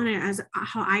I want it, as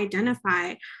how I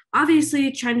identify.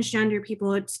 Obviously, transgender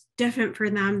people, it's different for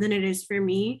them than it is for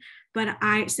me, but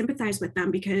I sympathize with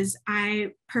them because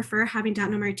I prefer having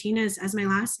Donna Martinez as my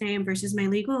last name versus my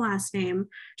legal last name,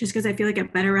 just because I feel like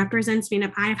it better represents me. And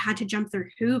if I've had to jump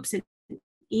through hoops and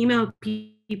email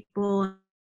people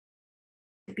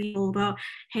about,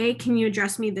 hey, can you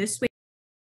address me this way?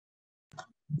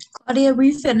 Claudia,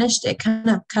 we finished. It kind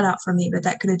of cut out for me, but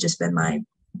that could have just been my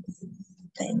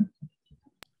thing.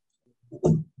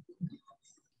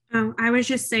 Oh, I was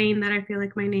just saying that I feel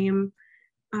like my name,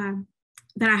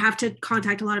 that I have to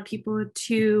contact a lot of people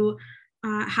to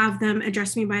have them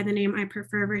address me by the name I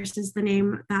prefer versus the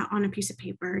name that on a piece of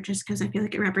paper, just because I feel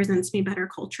like it represents me better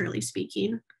culturally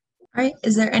speaking. All right.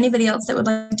 Is there anybody else that would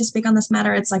like to speak on this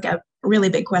matter? It's like a really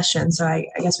big question, so I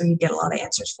guess we could get a lot of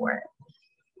answers for it.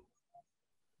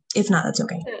 If not, that's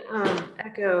okay.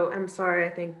 Echo, I'm sorry, I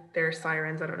think there are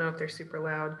sirens. I don't know if they're super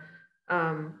loud.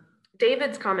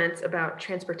 David's comments about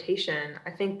transportation,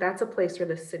 I think that's a place where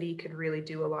the city could really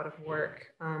do a lot of work.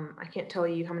 I can't tell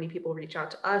you how many people reach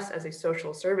out to us as a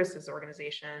social services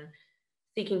organization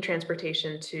seeking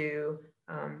transportation to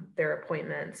their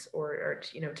appointments or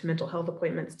to mental health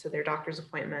appointments, to their doctor's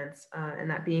appointments, and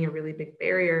that being a really big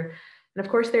barrier. And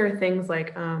of course, there are things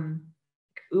like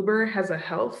Uber has a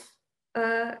health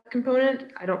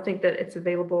component. I don't think that it's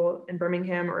available in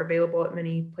Birmingham or available at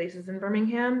many places in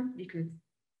Birmingham. You can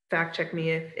fact check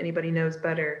me if anybody knows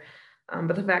better.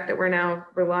 But the fact that we're now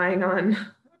relying on,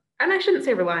 and I shouldn't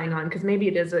say relying on, because maybe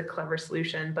it is a clever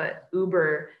solution, but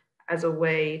Uber as a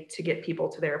way to get people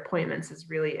to their appointments is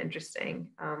really interesting.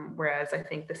 Whereas I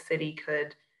think the city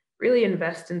could really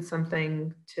invest in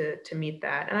something to meet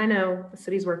that. And I know the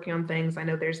city's working on things. I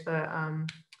know there's the,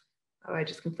 I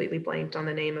just completely blanked on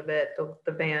the name of it,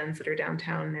 the vans that are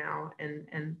downtown now,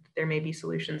 and there may be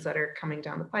solutions that are coming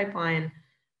down the pipeline,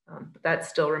 but that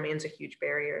still remains a huge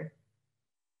barrier.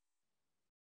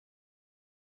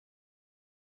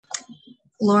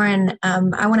 Lauren,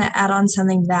 I want to add on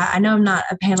something that I know I'm not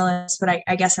a panelist, but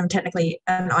I guess I'm technically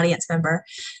an audience member.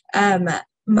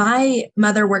 My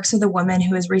mother works with a woman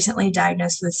who was recently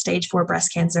diagnosed with stage 4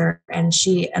 breast cancer, and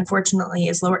she unfortunately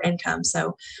is lower income.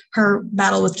 So her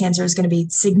battle with cancer is going to be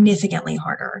significantly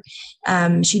harder.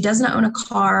 She doesn't own a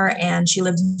car, and she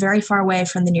lives very far away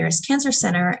from the nearest cancer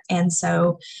center. And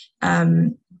so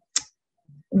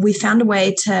we found a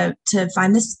way to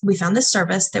find this. We found this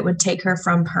service that would take her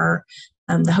from her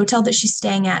the hotel that she's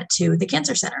staying at to the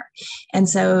cancer center. And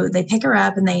so they pick her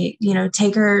up and they,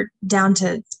 take her down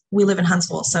to, we live in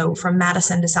Huntsville. So from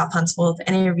Madison to South Huntsville, if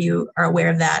any of you are aware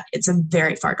of that, it's a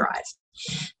very far drive.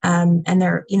 And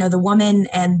they're, the woman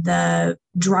and the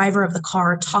driver of the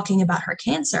car talking about her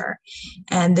cancer.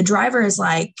 And the driver is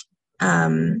like,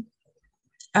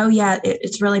 oh yeah,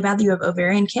 it's really bad that you have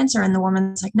ovarian cancer. And the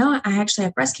woman's like, no, I actually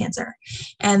have breast cancer.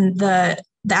 And the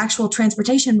actual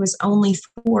transportation was only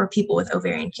for people with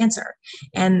ovarian cancer.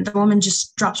 And the woman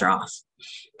just drops her off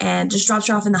in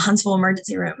the Huntsville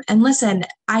emergency room. And listen,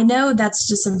 I know that's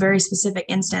just a very specific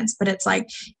instance, but it's like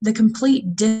the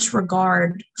complete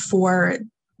disregard for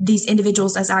these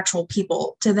individuals as actual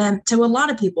people. To a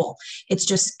lot of people, it's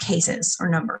just cases or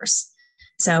numbers.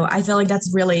 So I feel like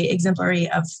that's really exemplary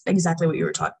of exactly what you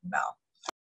were talking about.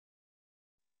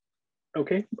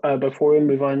 Okay, before we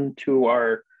move on to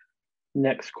our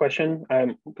next question,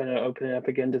 I'm going to open it up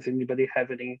again. Does anybody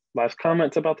have any last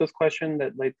comments about this question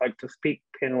that they'd like to speak,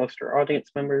 panelists or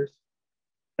audience members?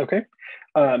 Okay,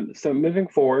 so moving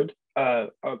forward, my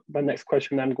next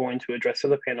question I'm going to address to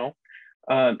the panel.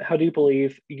 How do you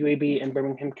believe UAB and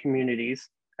Birmingham communities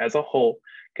as a whole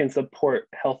can support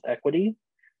health equity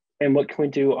and what can we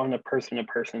do on a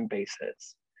person-to-person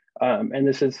basis. And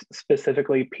this is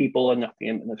specifically people and not the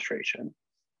administration.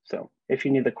 So if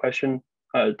you need the question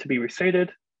to be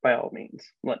restated, by all means,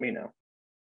 let me know.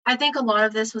 I think a lot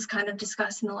of this was kind of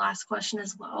discussed in the last question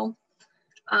as well.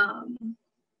 I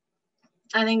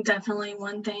think definitely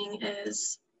one thing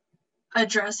is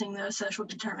addressing those social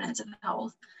determinants of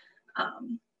health.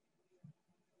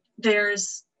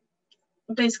 There's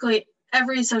basically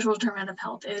every social determinant of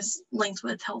health is linked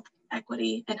with health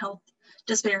equity and health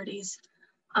disparities.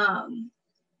 And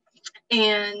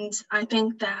I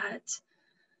think that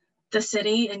the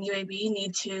city and UAB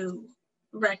need to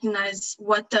recognize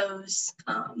what those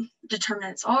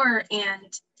determinants are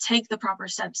and take the proper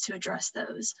steps to address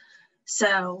those.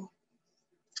 So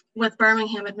with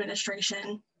Birmingham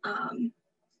administration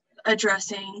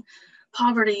addressing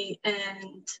poverty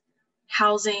and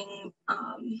housing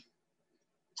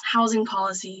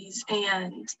policies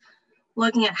and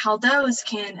looking at how those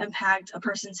can impact a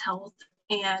person's health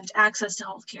and access to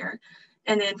healthcare.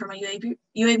 And then from a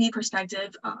UAB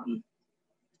perspective,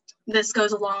 this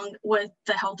goes along with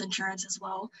the health insurance as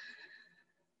well.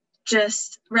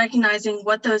 Just recognizing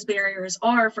what those barriers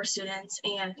are for students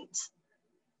and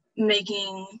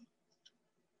making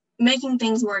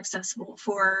things more accessible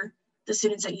for the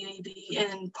students at UAB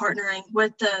and partnering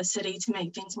with the city to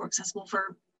make things more accessible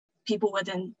for people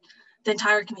within the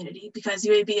entire community, because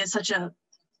UAB is such a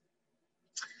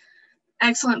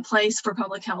excellent place for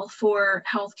public health, for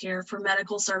healthcare, for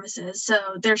medical services. So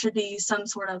there should be some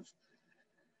sort of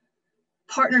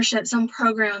partnership, some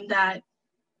program that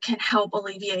can help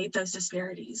alleviate those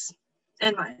disparities,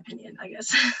 in my opinion, I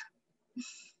guess.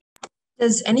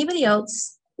 Does anybody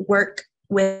else work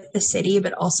with the city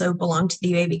but also belong to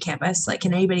the UAB campus? Like,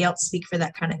 can anybody else speak for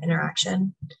that kind of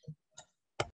interaction?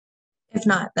 If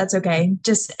not, that's okay.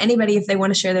 Just anybody, if they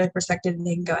want to share their perspective,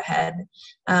 they can go ahead.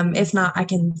 If not, I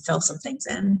can fill some things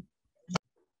in.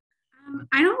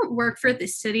 I don't work for the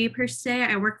city per se.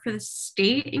 I work for the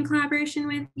state in collaboration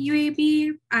with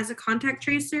UAB as a contact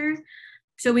tracer.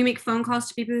 So we make phone calls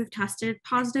to people who've tested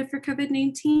positive for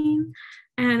COVID-19.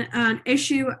 And an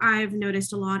issue I've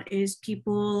noticed a lot is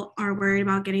people are worried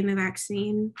about getting the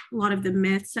vaccine, a lot of the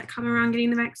myths that come around getting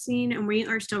the vaccine, and we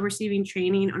are still receiving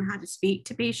training on how to speak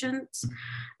to patients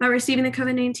about receiving the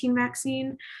COVID-19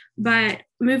 vaccine. But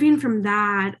moving from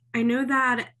that, I know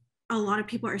that a lot of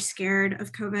people are scared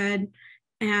of COVID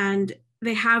and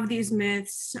they have these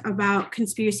myths about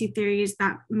conspiracy theories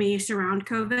that may surround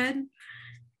COVID.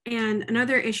 And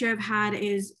another issue I've had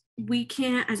is we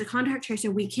can't, as a contact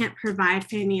tracer, we can't provide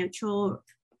financial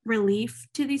relief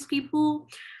to these people.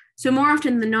 So more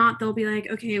often than not, they'll be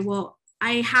like, okay, well,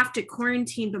 I have to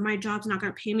quarantine, but my job's not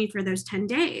going to pay me for those 10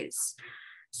 days.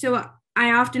 So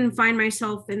I often find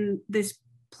myself in this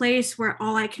place where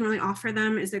all I can really offer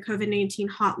them is the COVID-19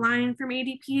 hotline from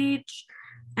ADPH.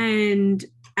 And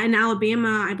in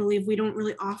Alabama, I believe we don't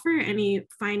really offer any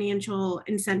financial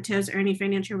incentives or any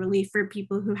financial relief for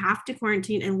people who have to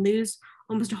quarantine and lose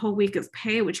almost a whole week of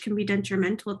pay, which can be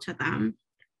detrimental to them.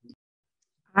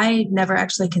 I never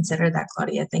actually considered that,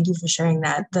 Claudia. Thank you for sharing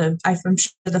that. I'm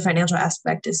sure the financial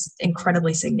aspect is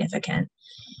incredibly significant.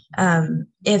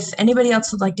 If anybody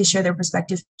else would like to share their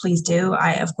perspective, please do.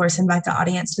 I, of course, invite the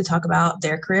audience to talk about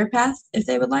their career path if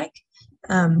they would like.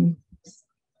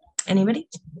 Anybody?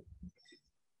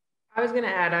 I was going to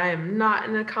add, I am not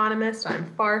an economist.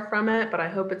 I'm far from it, but I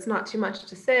hope it's not too much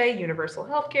to say. Universal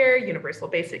healthcare, universal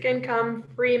basic income,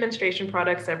 free menstruation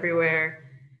products everywhere.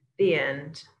 The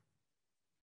end.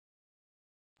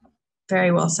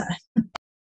 Very well said.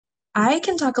 I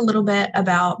can talk a little bit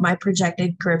about my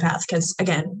projected career path because,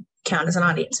 again, count as an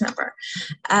audience member.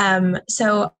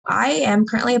 So I am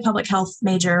currently a public health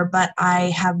major, but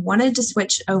I have wanted to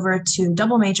switch over to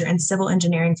double major in civil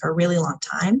engineering for a really long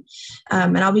time.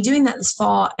 And I'll be doing that this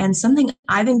fall. And something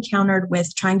I've encountered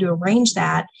with trying to arrange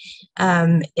that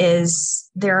is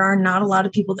there are not a lot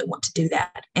of people that want to do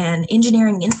that. And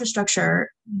engineering infrastructure,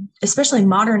 especially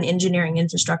modern engineering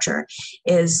infrastructure,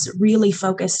 is really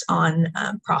focused on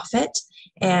profit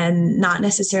and not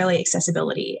necessarily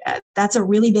accessibility. That's a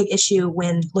really big issue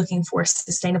when looking for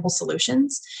sustainable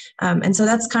solutions. And so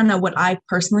that's kind of what I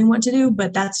personally want to do,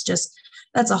 but that's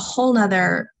a whole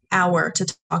nother hour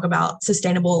to talk about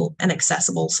sustainable and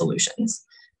accessible solutions.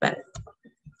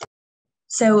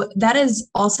 So that is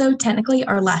also technically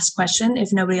our last question,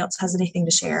 if nobody else has anything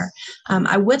to share.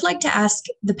 I would like to ask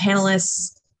the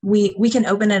panelists, we can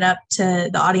open it up to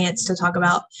the audience to talk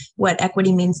about what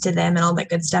equity means to them and all that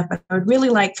good stuff. But I would really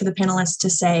like for the panelists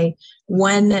to say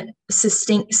one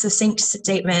succinct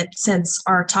statement, since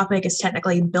our topic is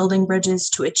technically building bridges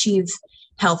to achieve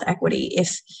health equity.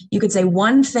 If you could say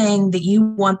one thing that you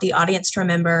want the audience to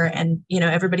remember and, you know,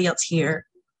 everybody else here,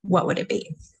 what would it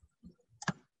be?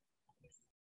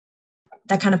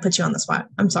 That kind of puts you on the spot.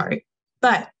 I'm sorry.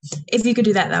 But if you could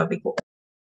do that, that would be cool.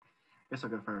 I guess I'll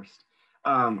go first.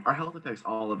 Our health affects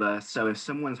all of us. So if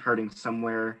someone's hurting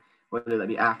somewhere, whether that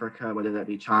be Africa, whether that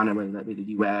be China, whether that be the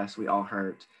US, we all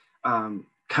hurt.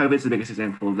 COVID is the biggest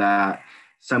example of that.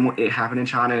 It happened in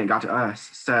China and it got to us.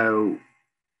 So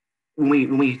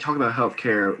when we talk about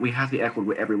healthcare, we have to be equitable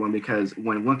with everyone, because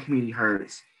when one community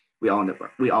hurts, we all end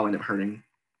up hurting.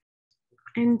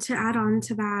 And to add on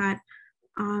to that,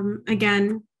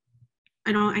 again,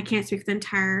 I can't speak for the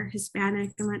entire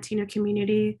Hispanic and Latino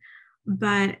community,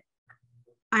 but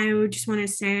I would just want to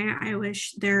say I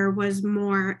wish there was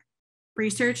more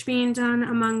research being done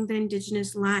among the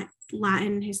Indigenous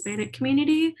Latin Hispanic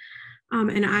community.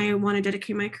 And I want to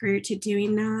dedicate my career to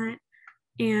doing that.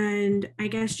 And I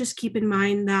guess just keep in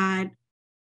mind that,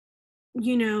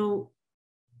 you know,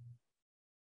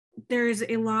 there's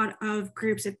a lot of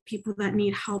groups of people that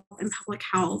need help in public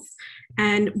health,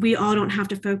 and we all don't have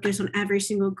to focus on every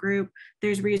single group.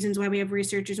 There's reasons why we have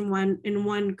researchers in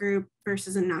one group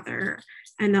versus another,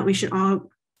 and that we should all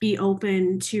be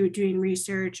open to doing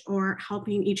research or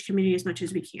helping each community as much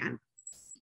as we can.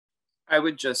 I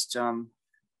would just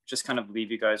kind of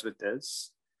leave you guys with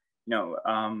this. You know,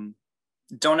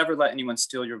 don't ever let anyone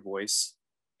steal your voice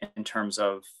in terms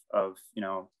of you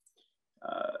know,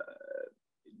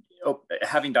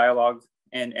 having dialogue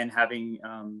and having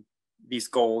these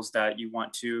goals that you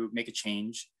want to make a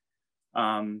change.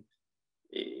 Like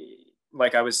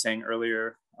I was saying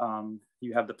earlier,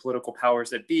 you have the political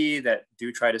powers that be that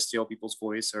do try to steal people's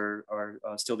voice or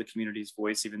steal the community's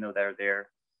voice, even though they're there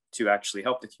to actually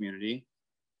help the community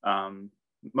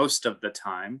most of the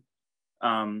time.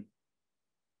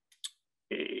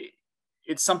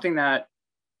 It's something that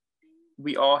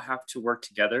we all have to work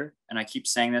together. And I keep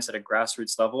saying this at a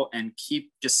grassroots level, and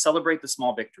just celebrate the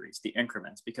small victories, the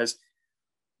increments, because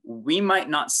we might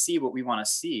not see what we want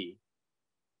to see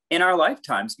in our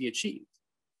lifetimes be achieved.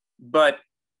 But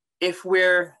if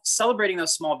we're celebrating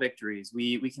those small victories,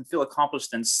 we can feel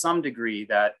accomplished in some degree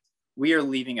that we are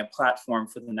leaving a platform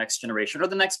for the next generation or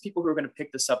the next people who are going to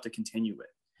pick this up to continue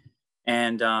with.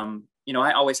 And, you know,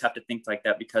 I always have to think like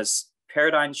that, because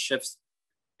paradigm shifts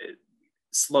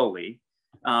slowly.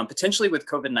 Potentially with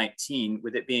COVID-19,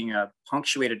 with it being a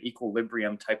punctuated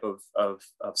equilibrium type of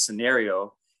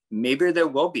scenario, maybe there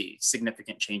will be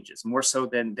significant changes, more so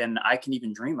than I can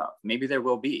even dream of. Maybe there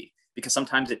will be, because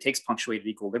sometimes it takes punctuated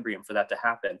equilibrium for that to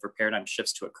happen, for paradigm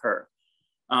shifts to occur.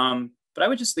 But I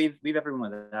would just leave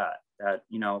everyone with that,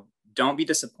 you know, don't be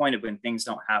disappointed when things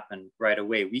don't happen right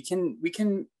away. We can,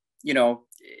 you know,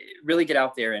 really get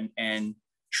out there and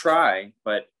try,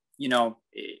 but, you know,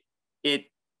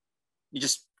 you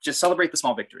just celebrate the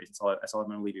small victories. That's all I'm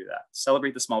going to leave you with that.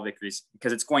 Celebrate the small victories,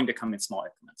 because it's going to come in small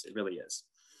increments. It really is.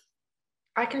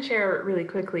 I can share really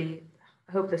quickly.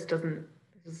 I hope this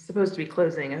is supposed to be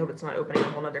closing. I hope it's not opening a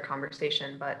whole other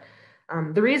conversation, but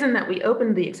the reason that we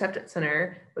opened the Acceptance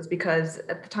Center was because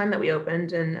at the time that we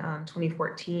opened in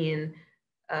 2014,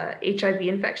 HIV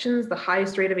infections, the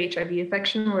highest rate of HIV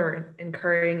infection were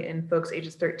occurring in folks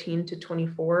ages 13 to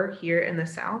 24 here in the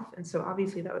South. And so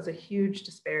obviously that was a huge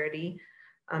disparity.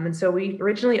 And so we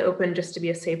originally opened just to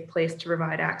be a safe place to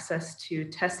provide access to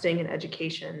testing and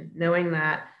education, knowing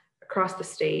that across the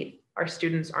state, our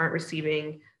students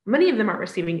many of them aren't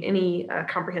receiving any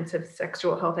comprehensive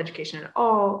sexual health education at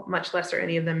all, much less are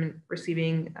any of them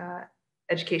receiving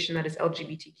education that is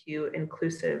LGBTQ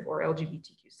inclusive or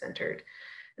LGBTQ centered.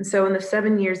 And so in the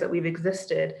 7 years that we've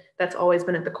existed, that's always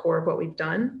been at the core of what we've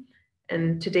done.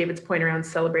 And to David's point around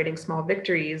celebrating small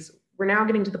victories, we're now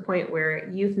getting to the point where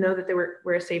youth know that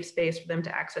we're a safe space for them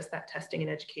to access that testing and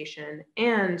education.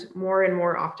 And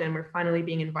more often, we're finally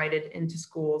being invited into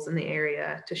schools in the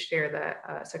area to share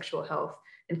that sexual health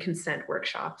and consent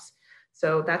workshops.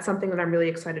 So that's something that I'm really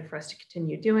excited for us to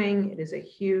continue doing. It is a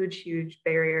huge, huge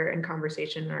barrier and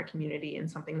conversation in our community, and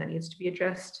something that needs to be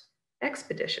addressed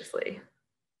expeditiously.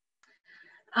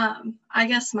 I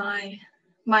guess my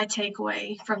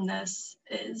takeaway from this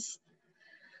is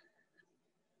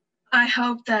I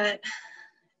hope that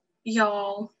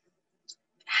y'all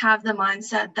have the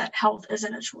mindset that health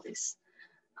isn't a choice.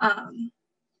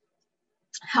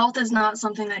 Health is not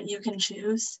something that you can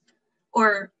choose,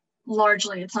 or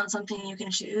largely it's not something you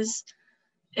can choose.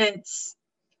 It's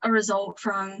a result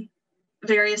from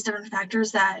various different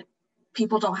factors that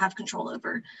people don't have control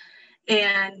over.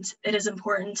 And it is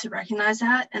important to recognize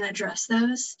that and address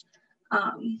those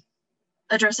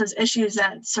issues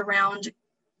that surround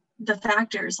the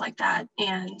factors like that,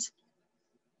 and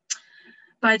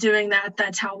by doing that,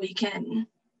 that's how we can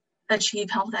achieve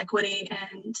health equity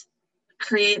and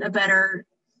create a better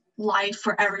life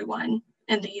for everyone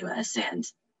in the US and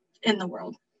in the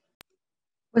world.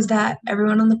 Was that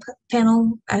everyone on the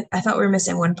panel? I thought we were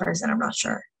missing one person. I'm not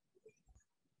sure.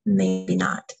 Maybe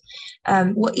not.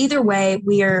 Well, either way,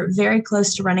 we are very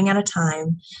close to running out of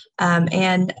time.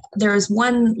 And there is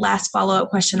one last follow-up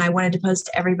question I wanted to pose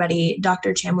to everybody.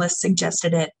 Dr. Chambliss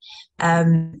suggested it.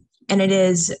 And it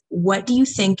is, what do you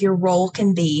think your role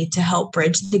can be to help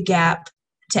bridge the gap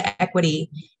to equity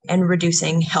and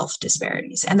reducing health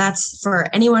disparities? And that's for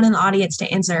anyone in the audience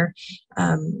to answer.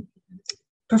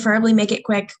 Preferably make it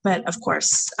quick, but of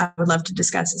course, I would love to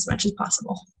discuss as much as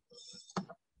possible.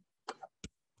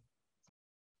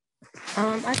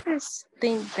 I just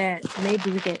think that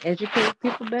maybe we can educate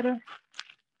people better.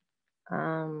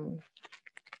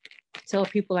 Tell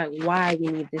people like why we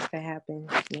need this to happen.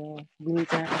 You know, we need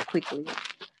to happen quickly.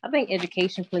 I think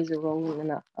education plays a role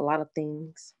in a lot of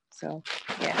things. So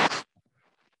yeah.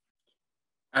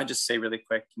 I'd just say really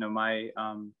quick, you know,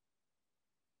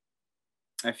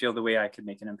 I feel the way I could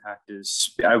make an impact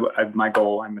is my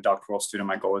goal. I'm a doctoral student.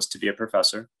 My goal is to be a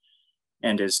professor,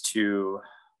 and is to.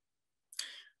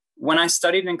 When I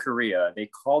studied in Korea, they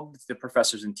called the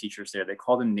professors and teachers there, they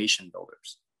called them nation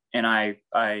builders. And I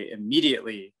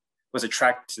immediately was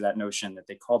attracted to that notion that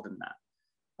they called them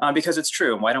that. Because it's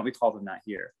true, and why don't we call them that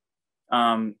here?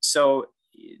 So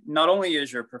not only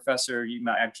is your professor,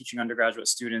 I'm teaching undergraduate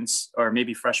students or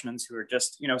maybe freshmen who are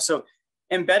just, you know, so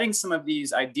embedding some of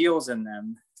these ideals in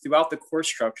them throughout the course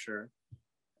structure,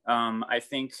 I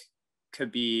think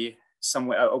could be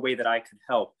a way that I could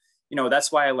help. You know,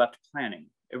 that's why I left planning.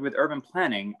 With urban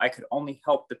planning, I could only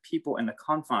help the people in the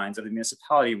confines of the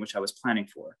municipality in which I was planning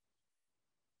for.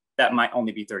 That might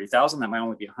only be 30,000, that might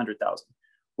only be 100,000.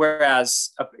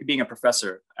 Whereas being a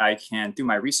professor, I can, through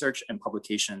my research and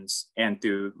publications and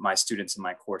through my students in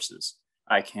my courses,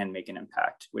 I can make an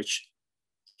impact, which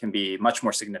can be much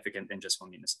more significant than just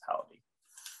one municipality.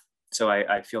 So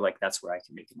I feel like that's where I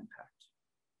can make an impact.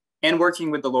 And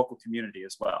working with the local community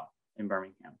as well in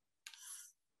Birmingham.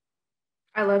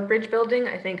 I love bridge building.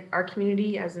 I think our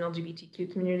community as an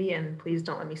LGBTQ community, and please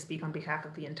don't let me speak on behalf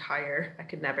of the entire, I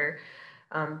could never,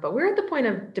 but we're at the point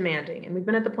of demanding, and we've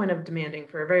been at the point of demanding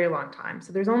for a very long time.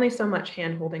 So there's only so much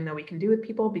hand-holding that we can do with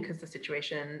people because the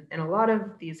situation and a lot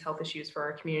of these health issues for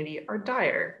our community are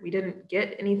dire. We didn't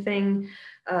get anything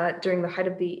during the height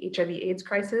of the HIV/AIDS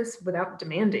crisis without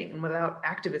demanding and without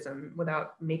activism,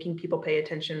 without making people pay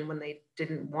attention when they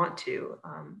didn't want to.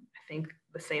 I think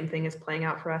the same thing is playing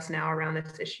out for us now around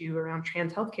this issue around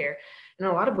trans healthcare. In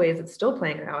a lot of ways, it's still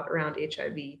playing out around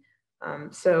HIV.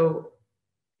 So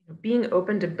being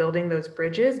open to building those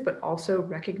bridges, but also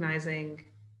recognizing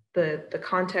the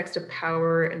context of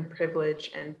power and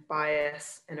privilege and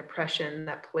bias and oppression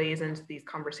that plays into these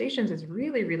conversations is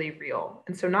really, really real.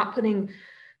 And so not putting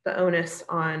the onus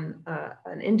on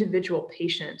an individual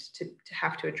patient to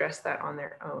have to address that on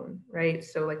their own, right?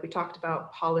 So like we talked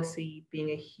about policy being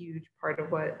a huge part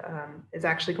of what is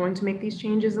actually going to make these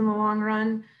changes in the long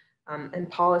run, and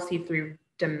policy through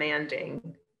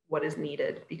demanding what is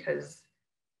needed. Because,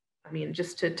 I mean,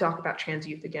 just to talk about trans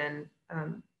youth again,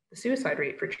 the suicide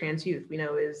rate for trans youth we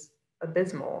know is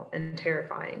abysmal and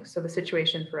terrifying. So the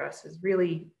situation for us is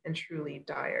really and truly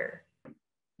dire.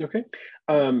 Okay,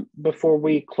 before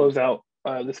we close out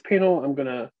this panel, I'm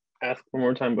gonna ask one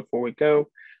more time before we go.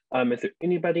 Is there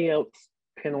anybody else,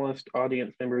 panelists,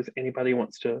 audience members, anybody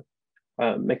wants to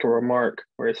make a remark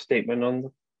or a statement on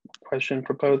the question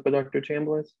proposed by Dr.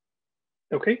 Chambliss?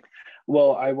 Okay,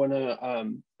 well, I wanna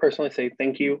personally say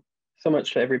thank you so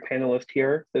much to every panelist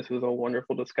here. This was a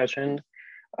wonderful discussion.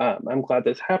 I'm glad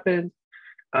this happened.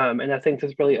 And I think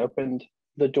this really opened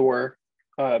the door.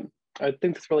 I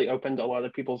think this really opened a lot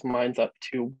of people's minds up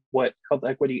to what health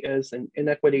equity is and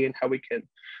inequity and how we can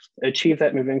achieve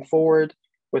that moving forward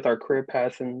with our career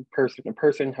paths and person to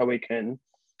person, how we can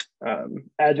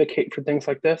advocate for things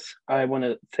like this. I want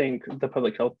to thank the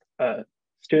Public Health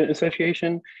Student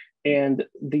Association and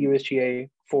the USGA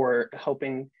for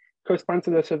helping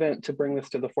co-sponsor this event to bring this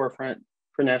to the forefront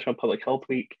for National Public Health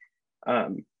Week.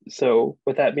 So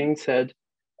with that being said,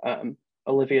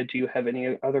 Olivia, do you have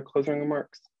any other closing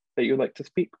remarks that you'd like to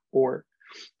speak, or?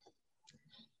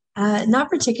 Not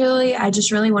particularly. I just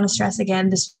really want to stress again,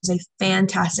 this was a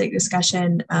fantastic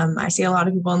discussion. I see a lot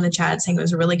of people in the chat saying it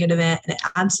was a really good event, and it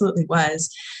absolutely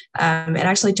was. It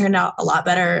actually turned out a lot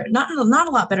better, not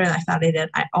a lot better than I thought it did.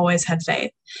 I always had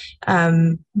faith,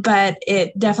 but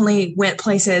it definitely went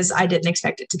places I didn't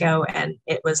expect it to go, and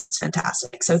it was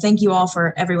fantastic. So thank you all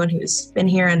for everyone who's been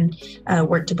here and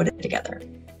worked to put it together.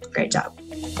 Great job.